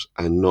themselves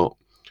and not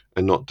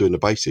doing the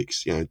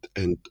basics.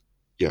 And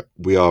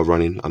we are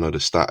running. I know the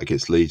stat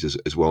against Leeds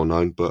is well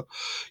known, but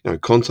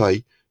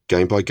Conte,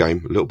 game by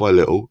game, little by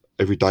little,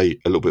 every day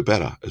a little bit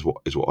better is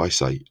what I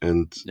say.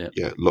 And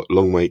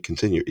long may it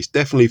continue. It's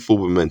definitely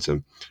forward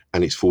momentum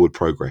and it's forward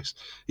progress.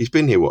 He's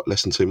been here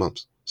less than 2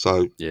 months.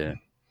 So yeah.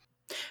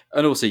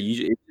 And also,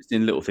 it's just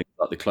in little things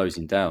like the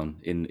closing down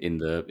in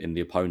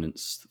the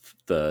opponent's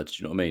third. Do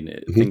you know what I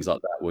mean? Things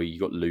like that, where you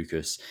got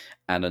Lucas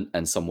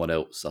and someone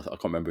else. I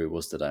can't remember who it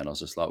was today, and I was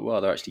just like, well,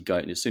 they're actually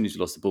going. As soon as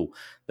you lost the ball,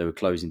 they were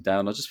closing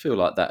down. I just feel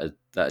like that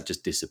had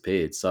just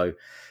disappeared. So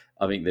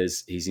I think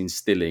he's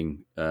instilling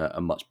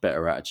a much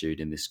better attitude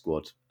in this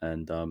squad,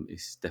 and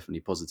it's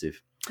definitely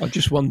positive. I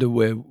just wonder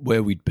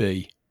where we'd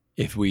be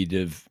if we'd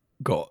have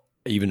got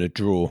even a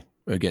draw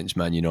against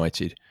Man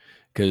United.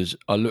 Because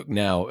I look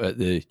now at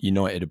the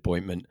United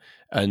appointment,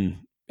 and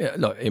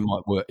look, it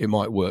might work. It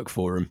might work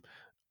for him.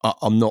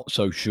 I'm not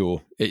so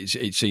sure.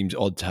 It seems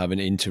odd to have an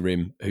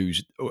interim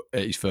who's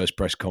at his first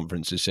press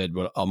conference has said,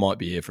 "Well, I might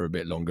be here for a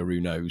bit longer. Who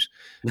knows?"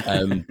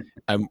 And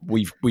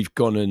we've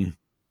gone and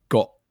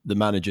got the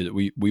manager that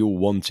we all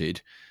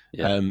wanted,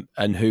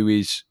 and who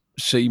is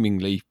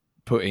seemingly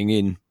putting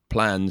in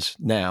plans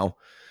now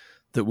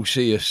that will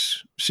see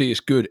us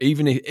good.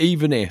 Even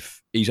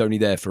if he's only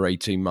there for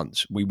 18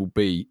 months, we will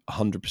be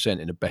 100%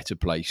 in a better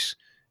place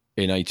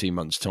in 18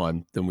 months'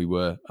 time than we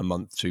were a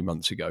month, 2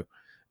 months ago.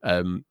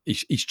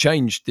 He's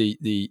changed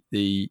the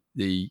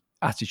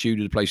attitude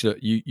of the place. Look,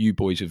 you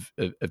boys have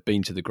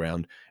been to the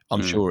ground.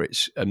 I'm sure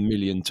it's a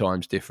million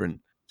times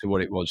different to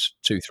what it was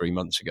 2-3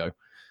 months ago.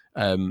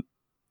 And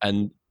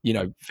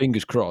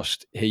fingers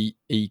crossed, he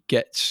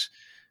gets.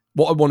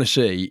 What I want to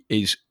see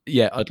is,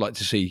 I'd like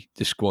to see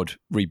the squad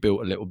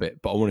rebuilt a little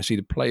bit, but I want to see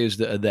the players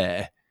that are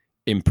there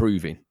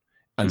improving.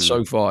 And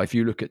so far, if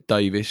you look at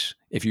Davis,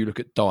 if you look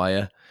at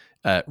Dyer,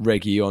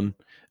 Reguilon,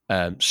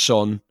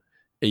 Son,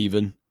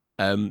 even,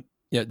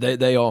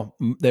 there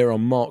are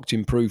marked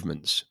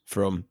improvements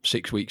from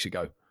 6 weeks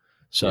ago.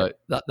 So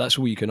that's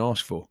all you can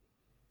ask for.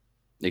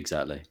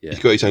 Exactly. Yeah. He's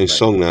got his own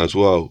song now as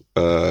well.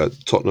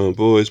 Tottenham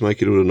boys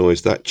making all the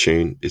noise. That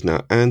tune is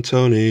now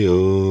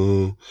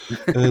Antonio,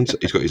 and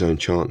he's got his own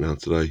chant now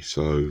today.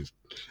 So,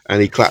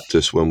 and he clapped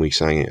us when we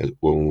sang it.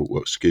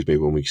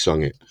 When we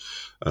sung it,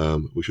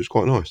 which was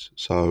quite nice.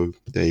 So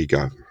there you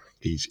go.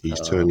 He's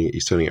turning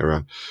it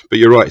around. But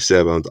you're right,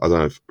 Seb. I don't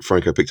know if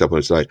Franco picked up on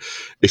it today.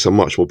 It's a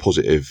much more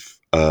positive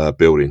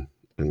building,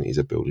 and it is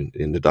a building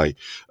in the day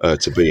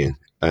to be in,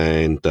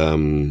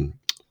 and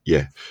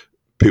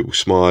people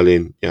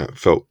smiling,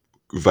 felt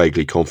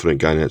vaguely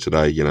confident going out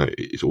today.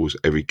 It's always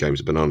every game's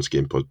a banana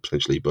skin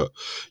potentially, but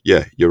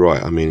you're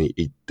right. I mean,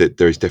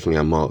 there is definitely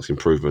a marked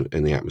improvement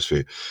in the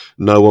atmosphere.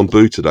 No one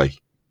booed today,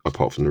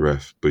 apart from the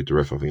ref. Booed the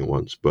ref, I think, at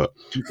once, but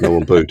no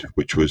one booed,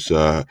 which was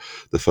the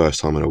first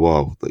time in a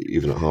while.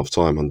 Even at half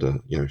time,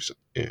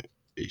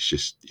 it's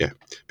just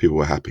people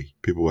were happy.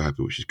 People were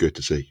happy, which is good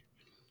to see.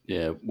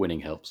 Yeah,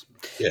 winning helps.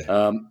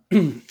 Yeah.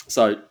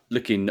 So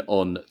looking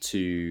on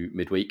to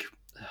midweek.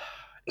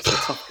 It's a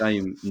tough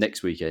game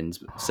next weekend.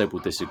 Seb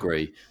will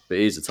disagree, but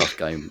it is a tough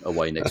game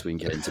away next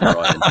weekend to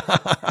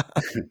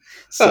Brighton.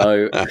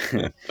 So,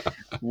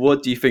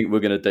 what do you think we're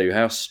going to do?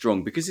 How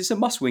strong? Because it's a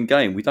must-win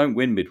game. We don't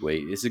win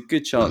midweek. There's a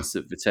good chance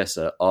that Vitesse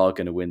are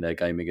going to win their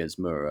game against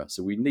Mura.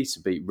 So we need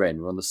to beat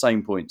Rennes. We're on the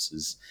same points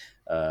as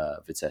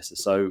Vitesse.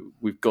 So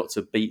we've got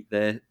to beat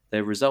their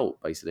result,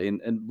 basically.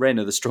 And Rennes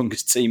are the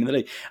strongest team in the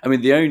league. I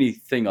mean, the only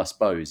thing, I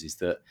suppose, is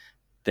that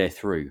they're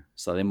through.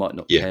 So they might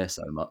not care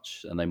so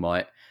much, and they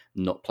might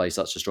not play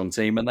such a strong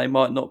team, and they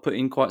might not put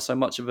in quite so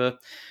much of a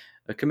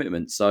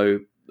commitment.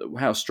 So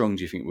how strong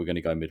do you think we're going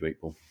to go midweek,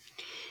 Paul?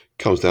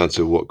 Comes down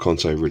to what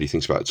Conte really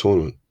thinks about the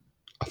tournament,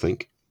 I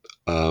think.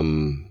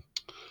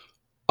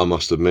 I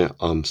must admit,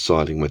 I'm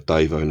siding with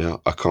Davo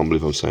now. I can't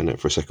believe I'm saying that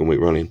for a second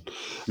week running.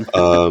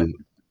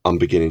 I'm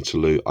beginning to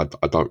lose.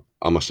 I don't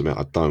I must admit,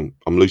 I'm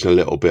losing a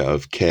little bit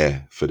of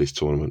care for this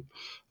tournament.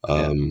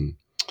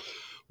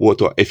 What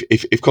do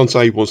if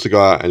Conte wants to go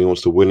out and he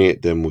wants to win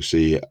it, then we'll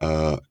see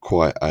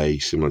quite a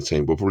similar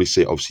team. We'll probably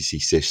obviously see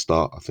Sis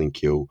start. I think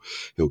he'll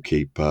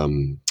keep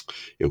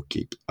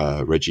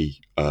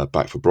Reggie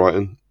back for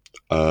Brighton.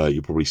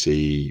 You'll probably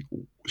see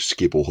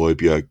Skip or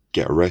Højbjerg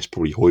get a rest.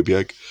 Probably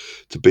Højbjerg,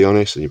 to be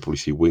honest, and you'll probably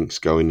see Winks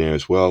go in there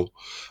as well.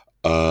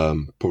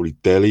 Probably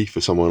Dele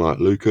for someone like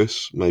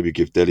Lucas. Maybe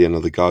give Dele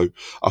another go.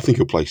 I think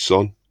he'll play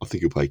Son. I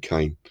think he'll play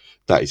Kane.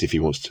 That is if he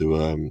wants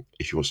to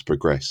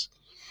progress.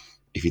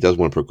 If he does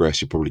want to progress,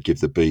 he'll probably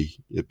give the B.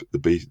 He'll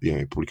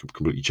probably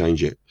completely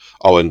change it.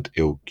 Oh, and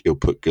he'll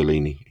put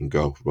Galini in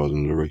goal rather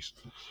than Lloris.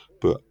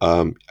 But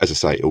as I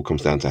say, it all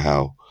comes down to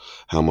how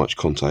much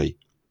Conte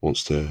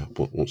wants to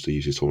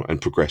use his tournament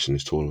and progress in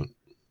his tournament.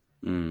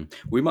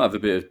 We might have a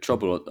bit of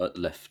trouble at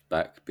left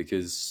back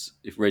because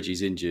if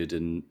Reggie's injured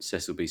and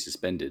Cess will be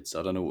suspended, so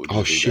I don't know what we're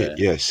going to do there.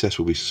 Yeah, Cess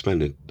will be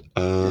suspended.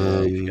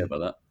 You forget about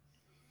that.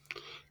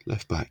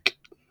 Left back.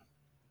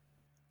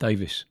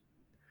 Davis.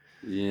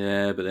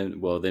 Yeah, but then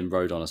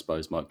Rodon, I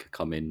suppose, might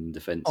come in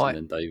defence,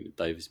 and then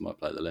Davis might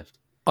play at the left.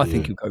 I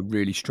think he'll go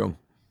really strong.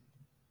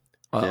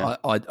 Yeah.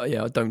 I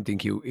don't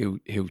think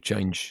he'll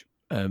change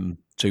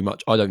too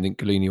much. I don't think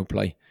Galini will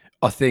play.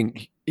 I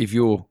think if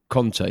you're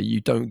Conte,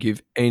 you don't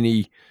give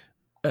any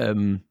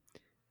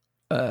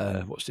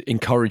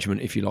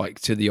encouragement, if you like,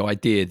 to the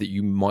idea that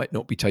you might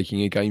not be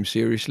taking a game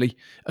seriously,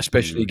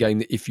 especially a game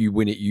that if you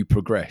win it, you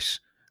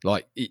progress.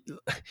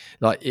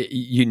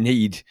 You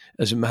need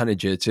as a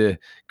manager to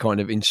kind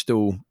of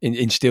instill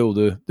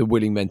the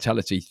winning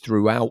mentality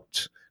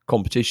throughout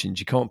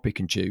competitions. You can't pick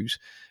and choose.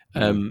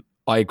 I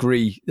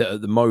agree that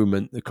at the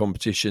moment the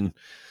competition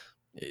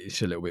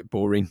is a little bit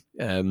boring.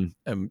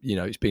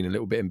 It's been a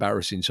little bit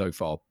embarrassing so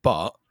far.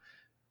 But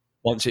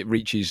once it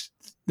reaches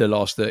the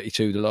last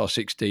 32, the last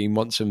 16,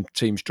 once some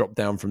teams drop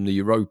down from the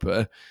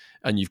Europa,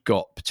 and you've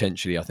got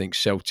potentially, I think,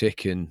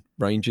 Celtic and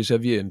Rangers,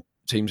 have you, and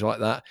teams like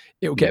that,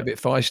 it'll get a bit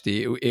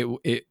feisty.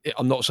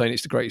 I'm not saying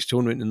it's the greatest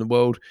tournament in the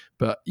world,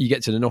 but you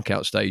get to the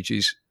knockout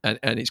stages, and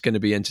it's going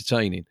to be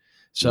entertaining.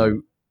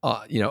 So,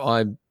 I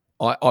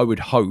would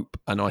hope,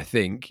 and I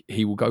think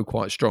he will go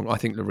quite strong. I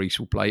think Lloris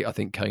will play. I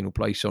think Kane will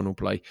play. Son will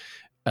play.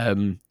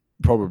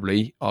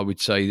 Probably, I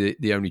would say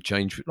that the only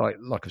change, like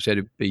I said,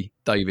 would be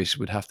Davis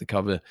would have to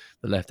cover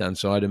the left hand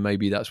side, and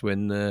maybe that's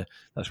when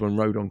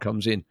Rodon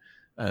comes in.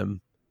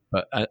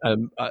 But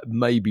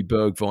maybe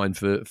Bergwijn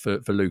for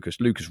Lucas.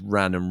 Lucas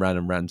ran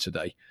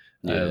today.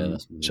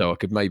 So I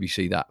could maybe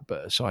see that,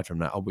 but aside from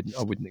that, I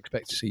wouldn't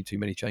expect to see too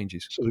many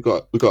changes. So we've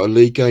got a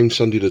league game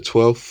Sunday the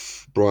 12th.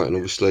 Brighton,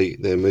 obviously,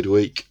 they're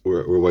midweek.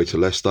 We're away to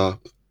Leicester.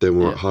 Then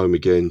we're at home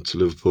again to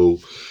Liverpool,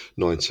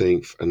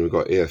 19th, and we've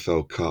got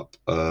EFL Cup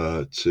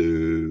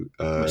to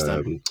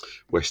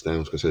West Ham. I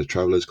was going to say the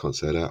Travellers, can't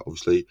say that,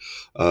 obviously,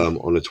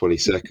 on the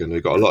 22nd.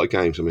 They've got a lot of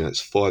games. I mean, that's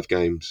 5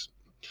 games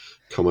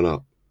coming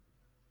up.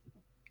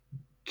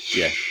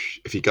 Yeah.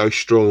 If you go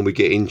strong and we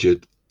get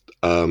injured,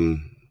 I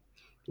don't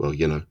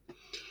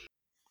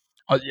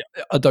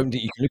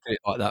think you can look at it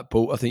like that,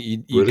 Paul. I think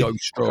you really? Go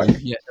strong. Okay.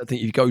 Yeah, I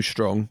think if you go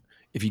strong,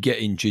 if you get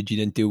injured, you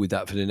then deal with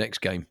that for the next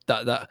game.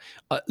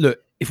 Look,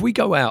 if we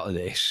go out of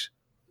this,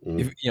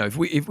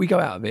 if we go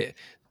out of it,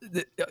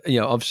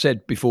 I've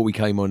said before we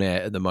came on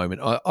air. At the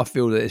moment, I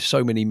feel that there's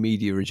so many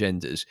media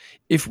agendas.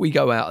 If we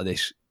go out of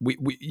this, we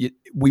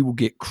will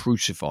get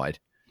crucified.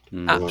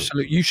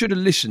 Absolutely. You should have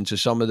listened to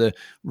some of the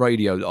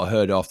radio that I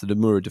heard after the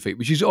Mura defeat,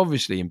 which is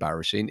obviously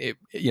embarrassing.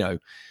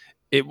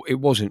 It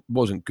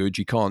wasn't good.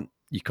 You can't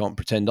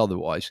pretend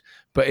otherwise.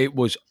 But it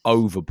was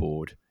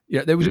overboard.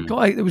 There was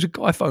a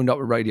guy phoned up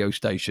a radio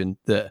station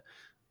that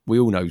we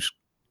all know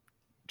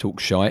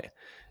talks shite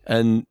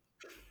and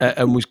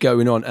was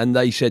going on, and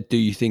they said, "Do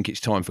you think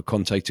it's time for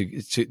Conte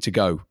to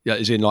go?"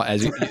 Not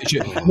as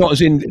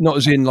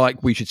in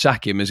like we should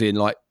sack him, as in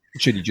like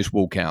should he just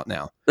walk out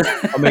now?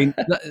 I mean,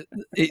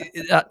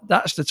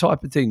 that's the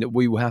type of thing that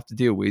we will have to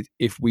deal with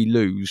if we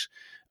lose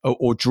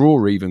or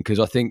draw even, because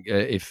I think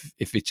if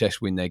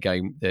Vitesse win their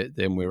game,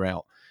 then we're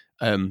out.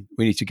 We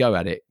need to go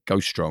at it, go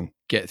strong,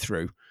 get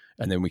through,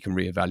 and then we can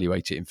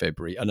reevaluate it in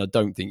February. And I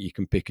don't think you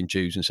can pick and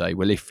choose and say,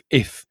 well, if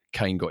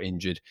Kane got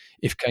injured,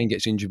 if Kane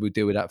gets injured, we'll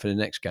deal with that for the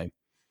next game.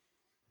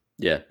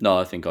 Yeah, no,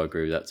 I think I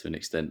agree with that to an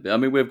extent. I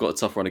mean, we've got a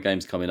tough run of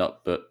games coming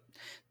up, but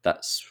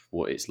that's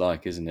what it's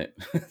like, isn't it?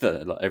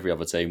 Like every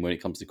other team, when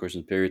it comes to the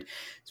Christmas period,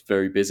 it's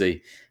very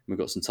busy. We've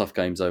got some tough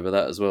games over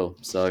that as well.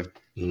 So,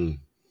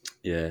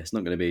 yeah, it's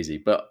not going to be easy.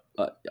 But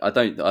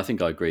I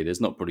think I agree. There's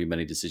not probably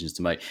many decisions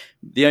to make.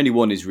 The only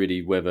one is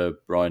really whether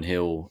Brian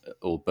Hill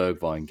or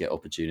Bergwijn get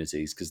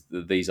opportunities, because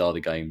these are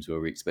the games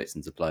where we're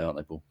expecting to play, aren't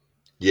they, Paul?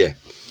 Yeah,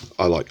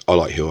 I like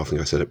Hill. I think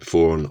I said it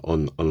before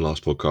on the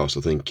last podcast.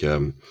 I think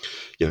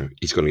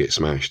he's going to get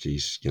smashed.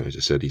 He's as I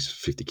said, he's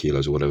 50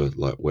 kilos or whatever,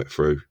 like wet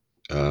through.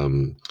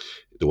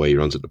 The way he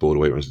runs at the ball, the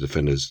way he runs the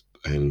defenders,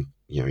 and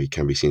he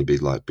can be seen to be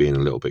like being a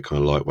little bit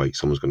kind of lightweight.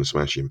 Someone's going to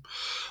smash him.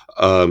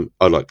 I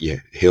like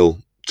Hill,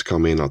 to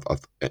come in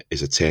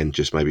is a 10,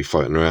 just maybe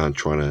floating around,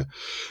 trying to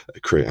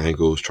create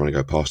angles, trying to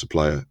go past the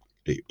player,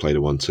 play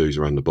the 1-2s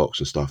around the box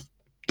and stuff.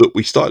 That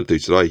we started to do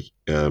today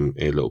in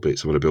a little bit,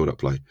 some of the build-up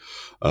play.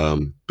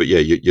 But yeah,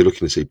 you're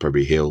looking to see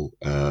probably Hill,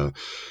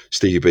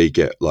 Stevie B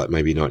get like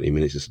maybe 90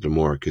 minutes instead of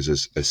more, because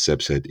as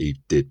Seb said, he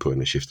did put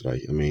in a shift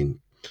today. I mean,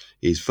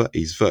 his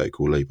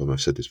vertical leap, I've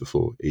said this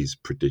before, he's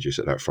prodigious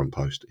at that front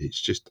post.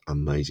 It's just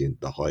amazing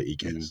the height he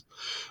gets.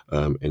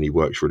 And he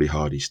works really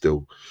hard. He's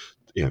still,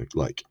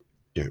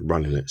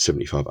 running at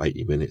 75,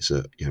 80 minutes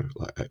at,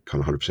 like at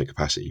kind of 100%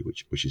 capacity,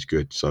 which is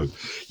good. So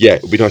yeah,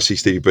 it'll be nice to see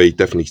Stevie B.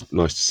 Definitely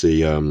nice to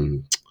see,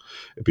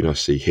 it'd be nice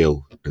to see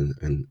Hill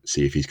and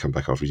see if he's come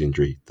back after his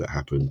injury that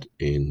happened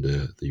in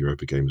the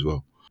Europa game as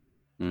well.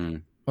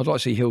 I'd like to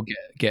see Hill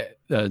get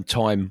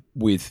time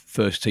with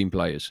first team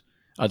players.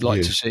 I'd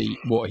like to see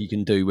what he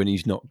can do when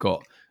he's not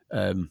got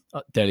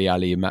Dele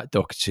Alli and Matt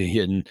Doherty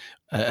and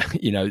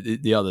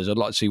the others. I'd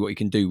like to see what he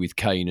can do with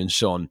Kane and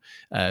Son,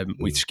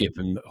 with Skip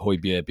and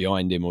Højbjerg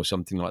behind him or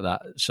something like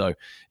that. So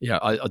yeah,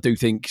 I do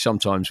think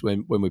sometimes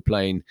when we're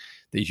playing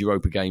these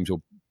Europa games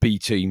or B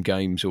team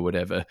games or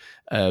whatever,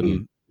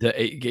 that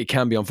it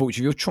can be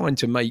unfortunate. You're trying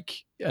to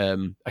make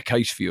a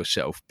case for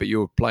yourself, but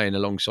you're playing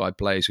alongside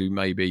players who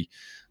maybe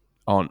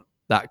aren't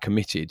that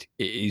committed.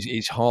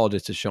 It's harder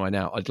to shine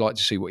out. I'd like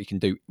to see what he can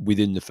do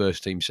within the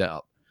first team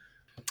setup.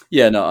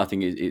 Yeah, no, I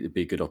think it'd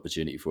be a good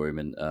opportunity for him,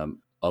 and I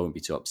wouldn't be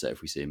too upset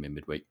if we see him in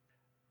midweek.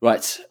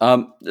 Right,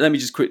 let me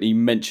just quickly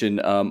mention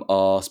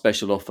our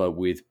special offer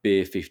with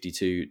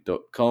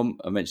beer52.com.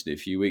 I mentioned it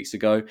a few weeks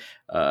ago.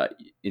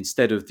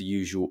 Instead of the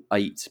usual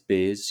 8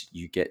 beers,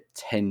 you get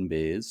 10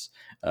 beers,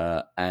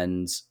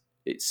 and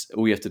it's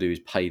all you have to do is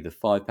pay the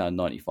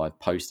 £5.95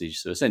 postage.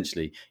 So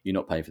essentially, you're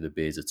not paying for the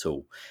beers at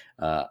all.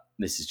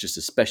 This is just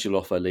a special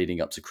offer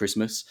leading up to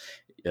Christmas.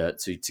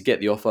 To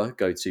get the offer,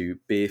 go to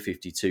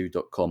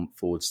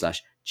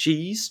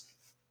beer52.com/cheese.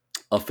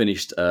 I've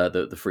finished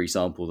the free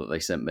sample that they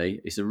sent me.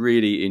 It's a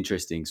really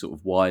interesting sort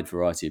of wide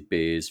variety of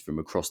beers from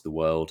across the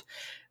world.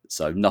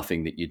 So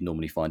nothing that you'd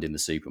normally find in the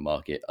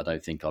supermarket. I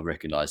don't think I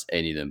recognise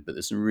any of them, but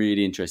there's some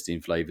really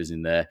interesting flavours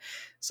in there.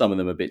 Some of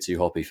them are a bit too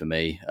hoppy for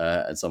me,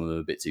 and some of them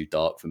are a bit too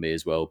dark for me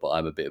as well. But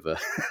I'm a bit of a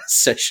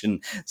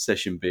session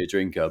beer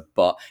drinker.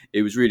 But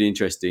it was really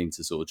interesting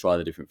to sort of try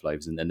the different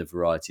flavours, and then the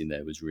variety in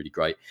there was really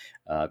great.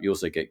 You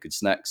also get good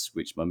snacks,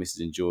 which my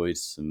missus enjoyed.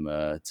 Some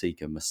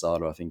tikka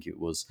masala, I think it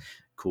was,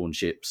 corn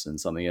chips and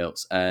something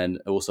else, and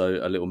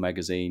also a little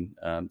magazine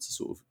to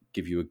sort of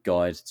give you a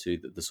guide to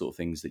the sort of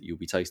things that you'll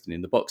be tasting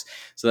in the box.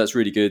 So that's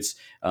really good.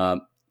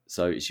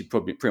 So it's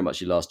probably pretty much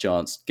your last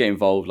chance. Get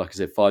involved. Like I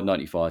said,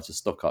 $5.95 to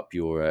stock up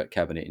your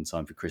cabinet in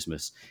time for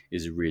Christmas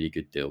is a really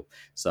good deal.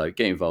 So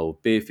get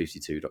involved,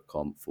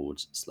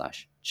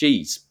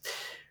 beer52.com/cheese.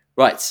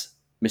 Right,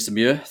 Mr.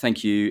 Muir,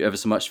 thank you ever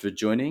so much for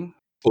joining.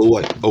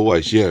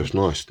 Always, yeah, it was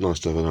nice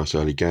to have a nice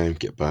early game,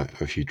 get back,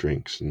 have a few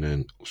drinks, and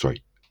then,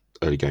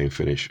 early game,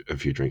 finish, a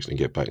few drinks, and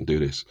get back and do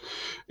this.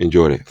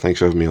 Enjoyed it. Thanks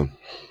for having me on.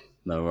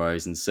 No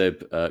worries. And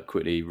Seb,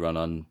 quickly run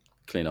on,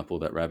 clean up all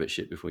that rabbit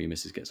shit before your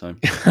missus gets home.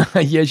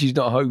 Yeah, she's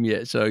not home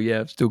yet, so yeah,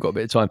 I've still got a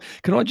bit of time.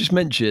 Can I just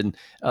mention,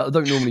 I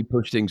don't normally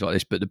push things like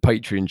this, but the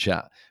Patreon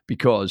chat,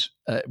 because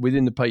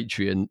within the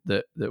Patreon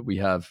that we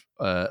have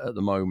at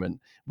the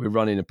moment, we're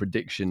running a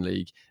prediction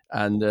league,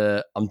 and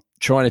I'm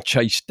trying to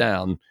chase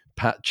down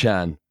Pat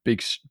Chan.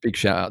 Big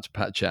shout out to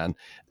Pat Chan.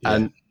 Yeah.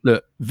 And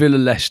look, Villa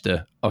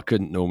Leicester, I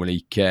couldn't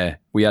normally care.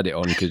 We had it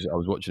on because I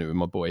was watching it with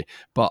my boy.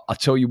 But I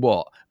tell you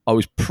what, I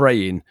was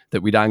praying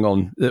that we'd hang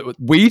on.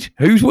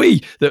 Who's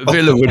we? That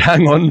Villa would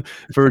hang on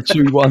for a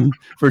 2-1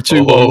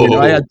 win.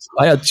 I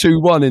had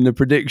 2-1 in the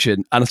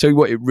prediction, and I tell you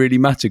what, it really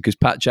mattered because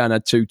Pat Chan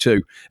had 2-2,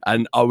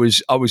 and I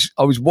was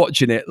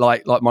watching it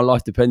like my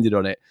life depended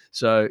on it.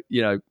 So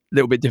a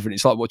little bit different.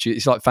 It's like watching.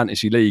 It's like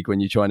fantasy league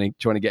when you're trying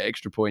to get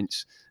extra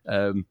points.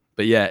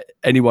 But yeah,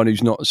 anyone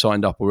who's not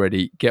signed up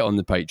already, get on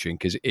the Patreon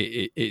because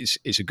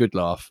it's a good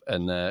laugh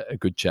and a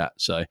good chat.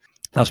 So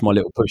that's my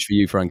little push for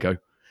you, Franco.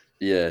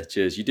 Yeah,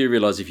 cheers. You do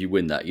realise if you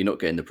win that, you're not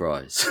getting the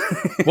prize.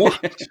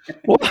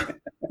 What?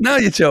 Now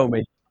you tell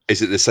me. Is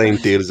it the same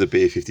deal as the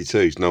beer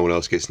 52s? No one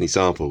else gets any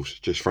samples,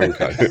 just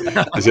Franco.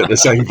 Is it the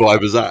same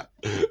vibe as that?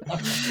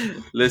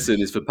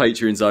 Listen, it's for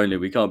patrons only.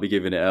 We can't be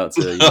giving it out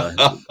to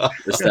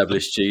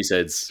established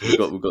cheeseheads.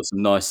 We've got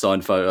some nice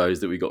signed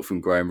photos that we got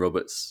from Graham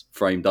Roberts,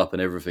 framed up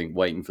and everything,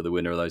 waiting for the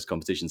winner of those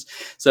competitions.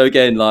 So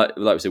again, like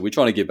we said, we're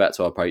trying to give back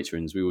to our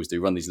patrons. We always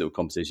do run these little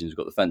competitions. We've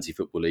got the Fantasy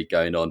Football League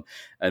going on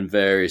and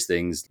various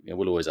things.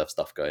 We'll always have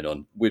stuff going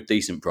on with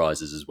decent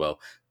prizes as well,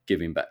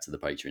 giving back to the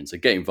patrons. So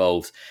get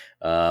involved.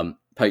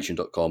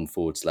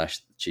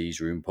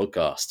 Patreon.com/Cheese Room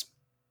Podcast.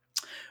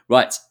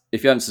 Right.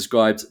 If you haven't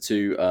subscribed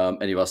to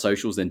any of our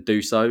socials, then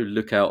do so.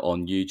 Look out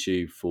on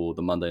YouTube for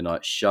the Monday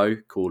night show.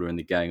 Caller and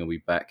the gang will be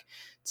back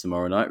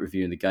tomorrow night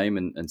reviewing the game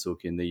and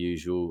talking the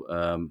usual, I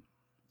was going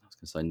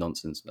to say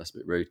nonsense, but that's a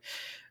bit rude.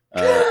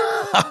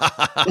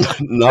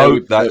 No,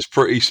 that's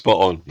pretty spot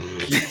on.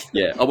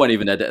 Yeah, I won't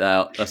even edit that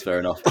out. That's fair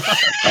enough.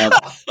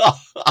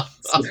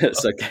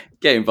 So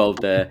get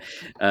involved there,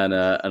 and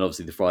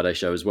obviously the Friday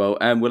show as well.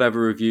 And we'll have a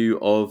review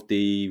of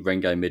the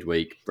Renge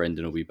midweek.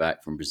 Brendan will be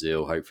back from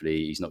Brazil.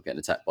 Hopefully he's not getting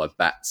attacked by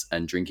bats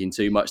and drinking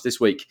too much this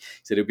week.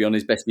 He said he'll be on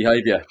his best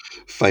behaviour.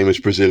 Famous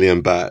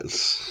Brazilian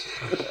bats.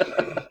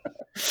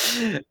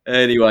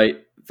 Anyway,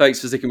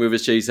 thanks for sticking with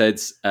us,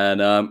 Cheeseheads,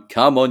 and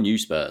come on, you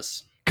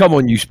Spurs. Come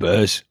on, you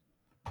Spurs.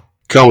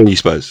 Come on, you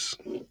Spurs.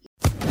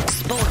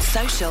 Sports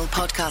Social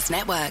Podcast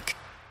Network.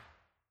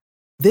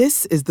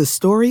 This is the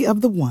story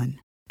of the one.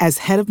 As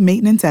head of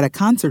maintenance at a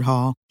concert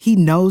hall, he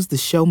knows the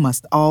show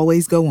must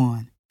always go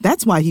on.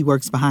 That's why he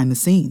works behind the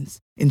scenes,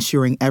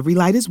 ensuring every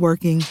light is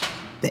working,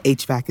 the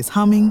HVAC is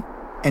humming,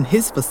 and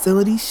his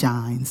facility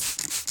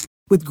shines.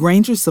 With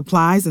Grainger's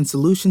supplies and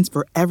solutions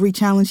for every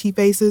challenge he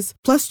faces,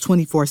 plus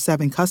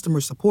 24/7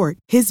 customer support,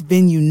 his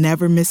venue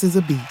never misses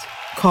a beat.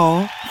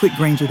 Call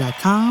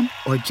quickgrainger.com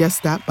or just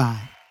stop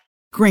by.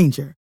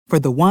 Grainger, for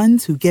the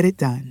ones who get it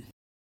done.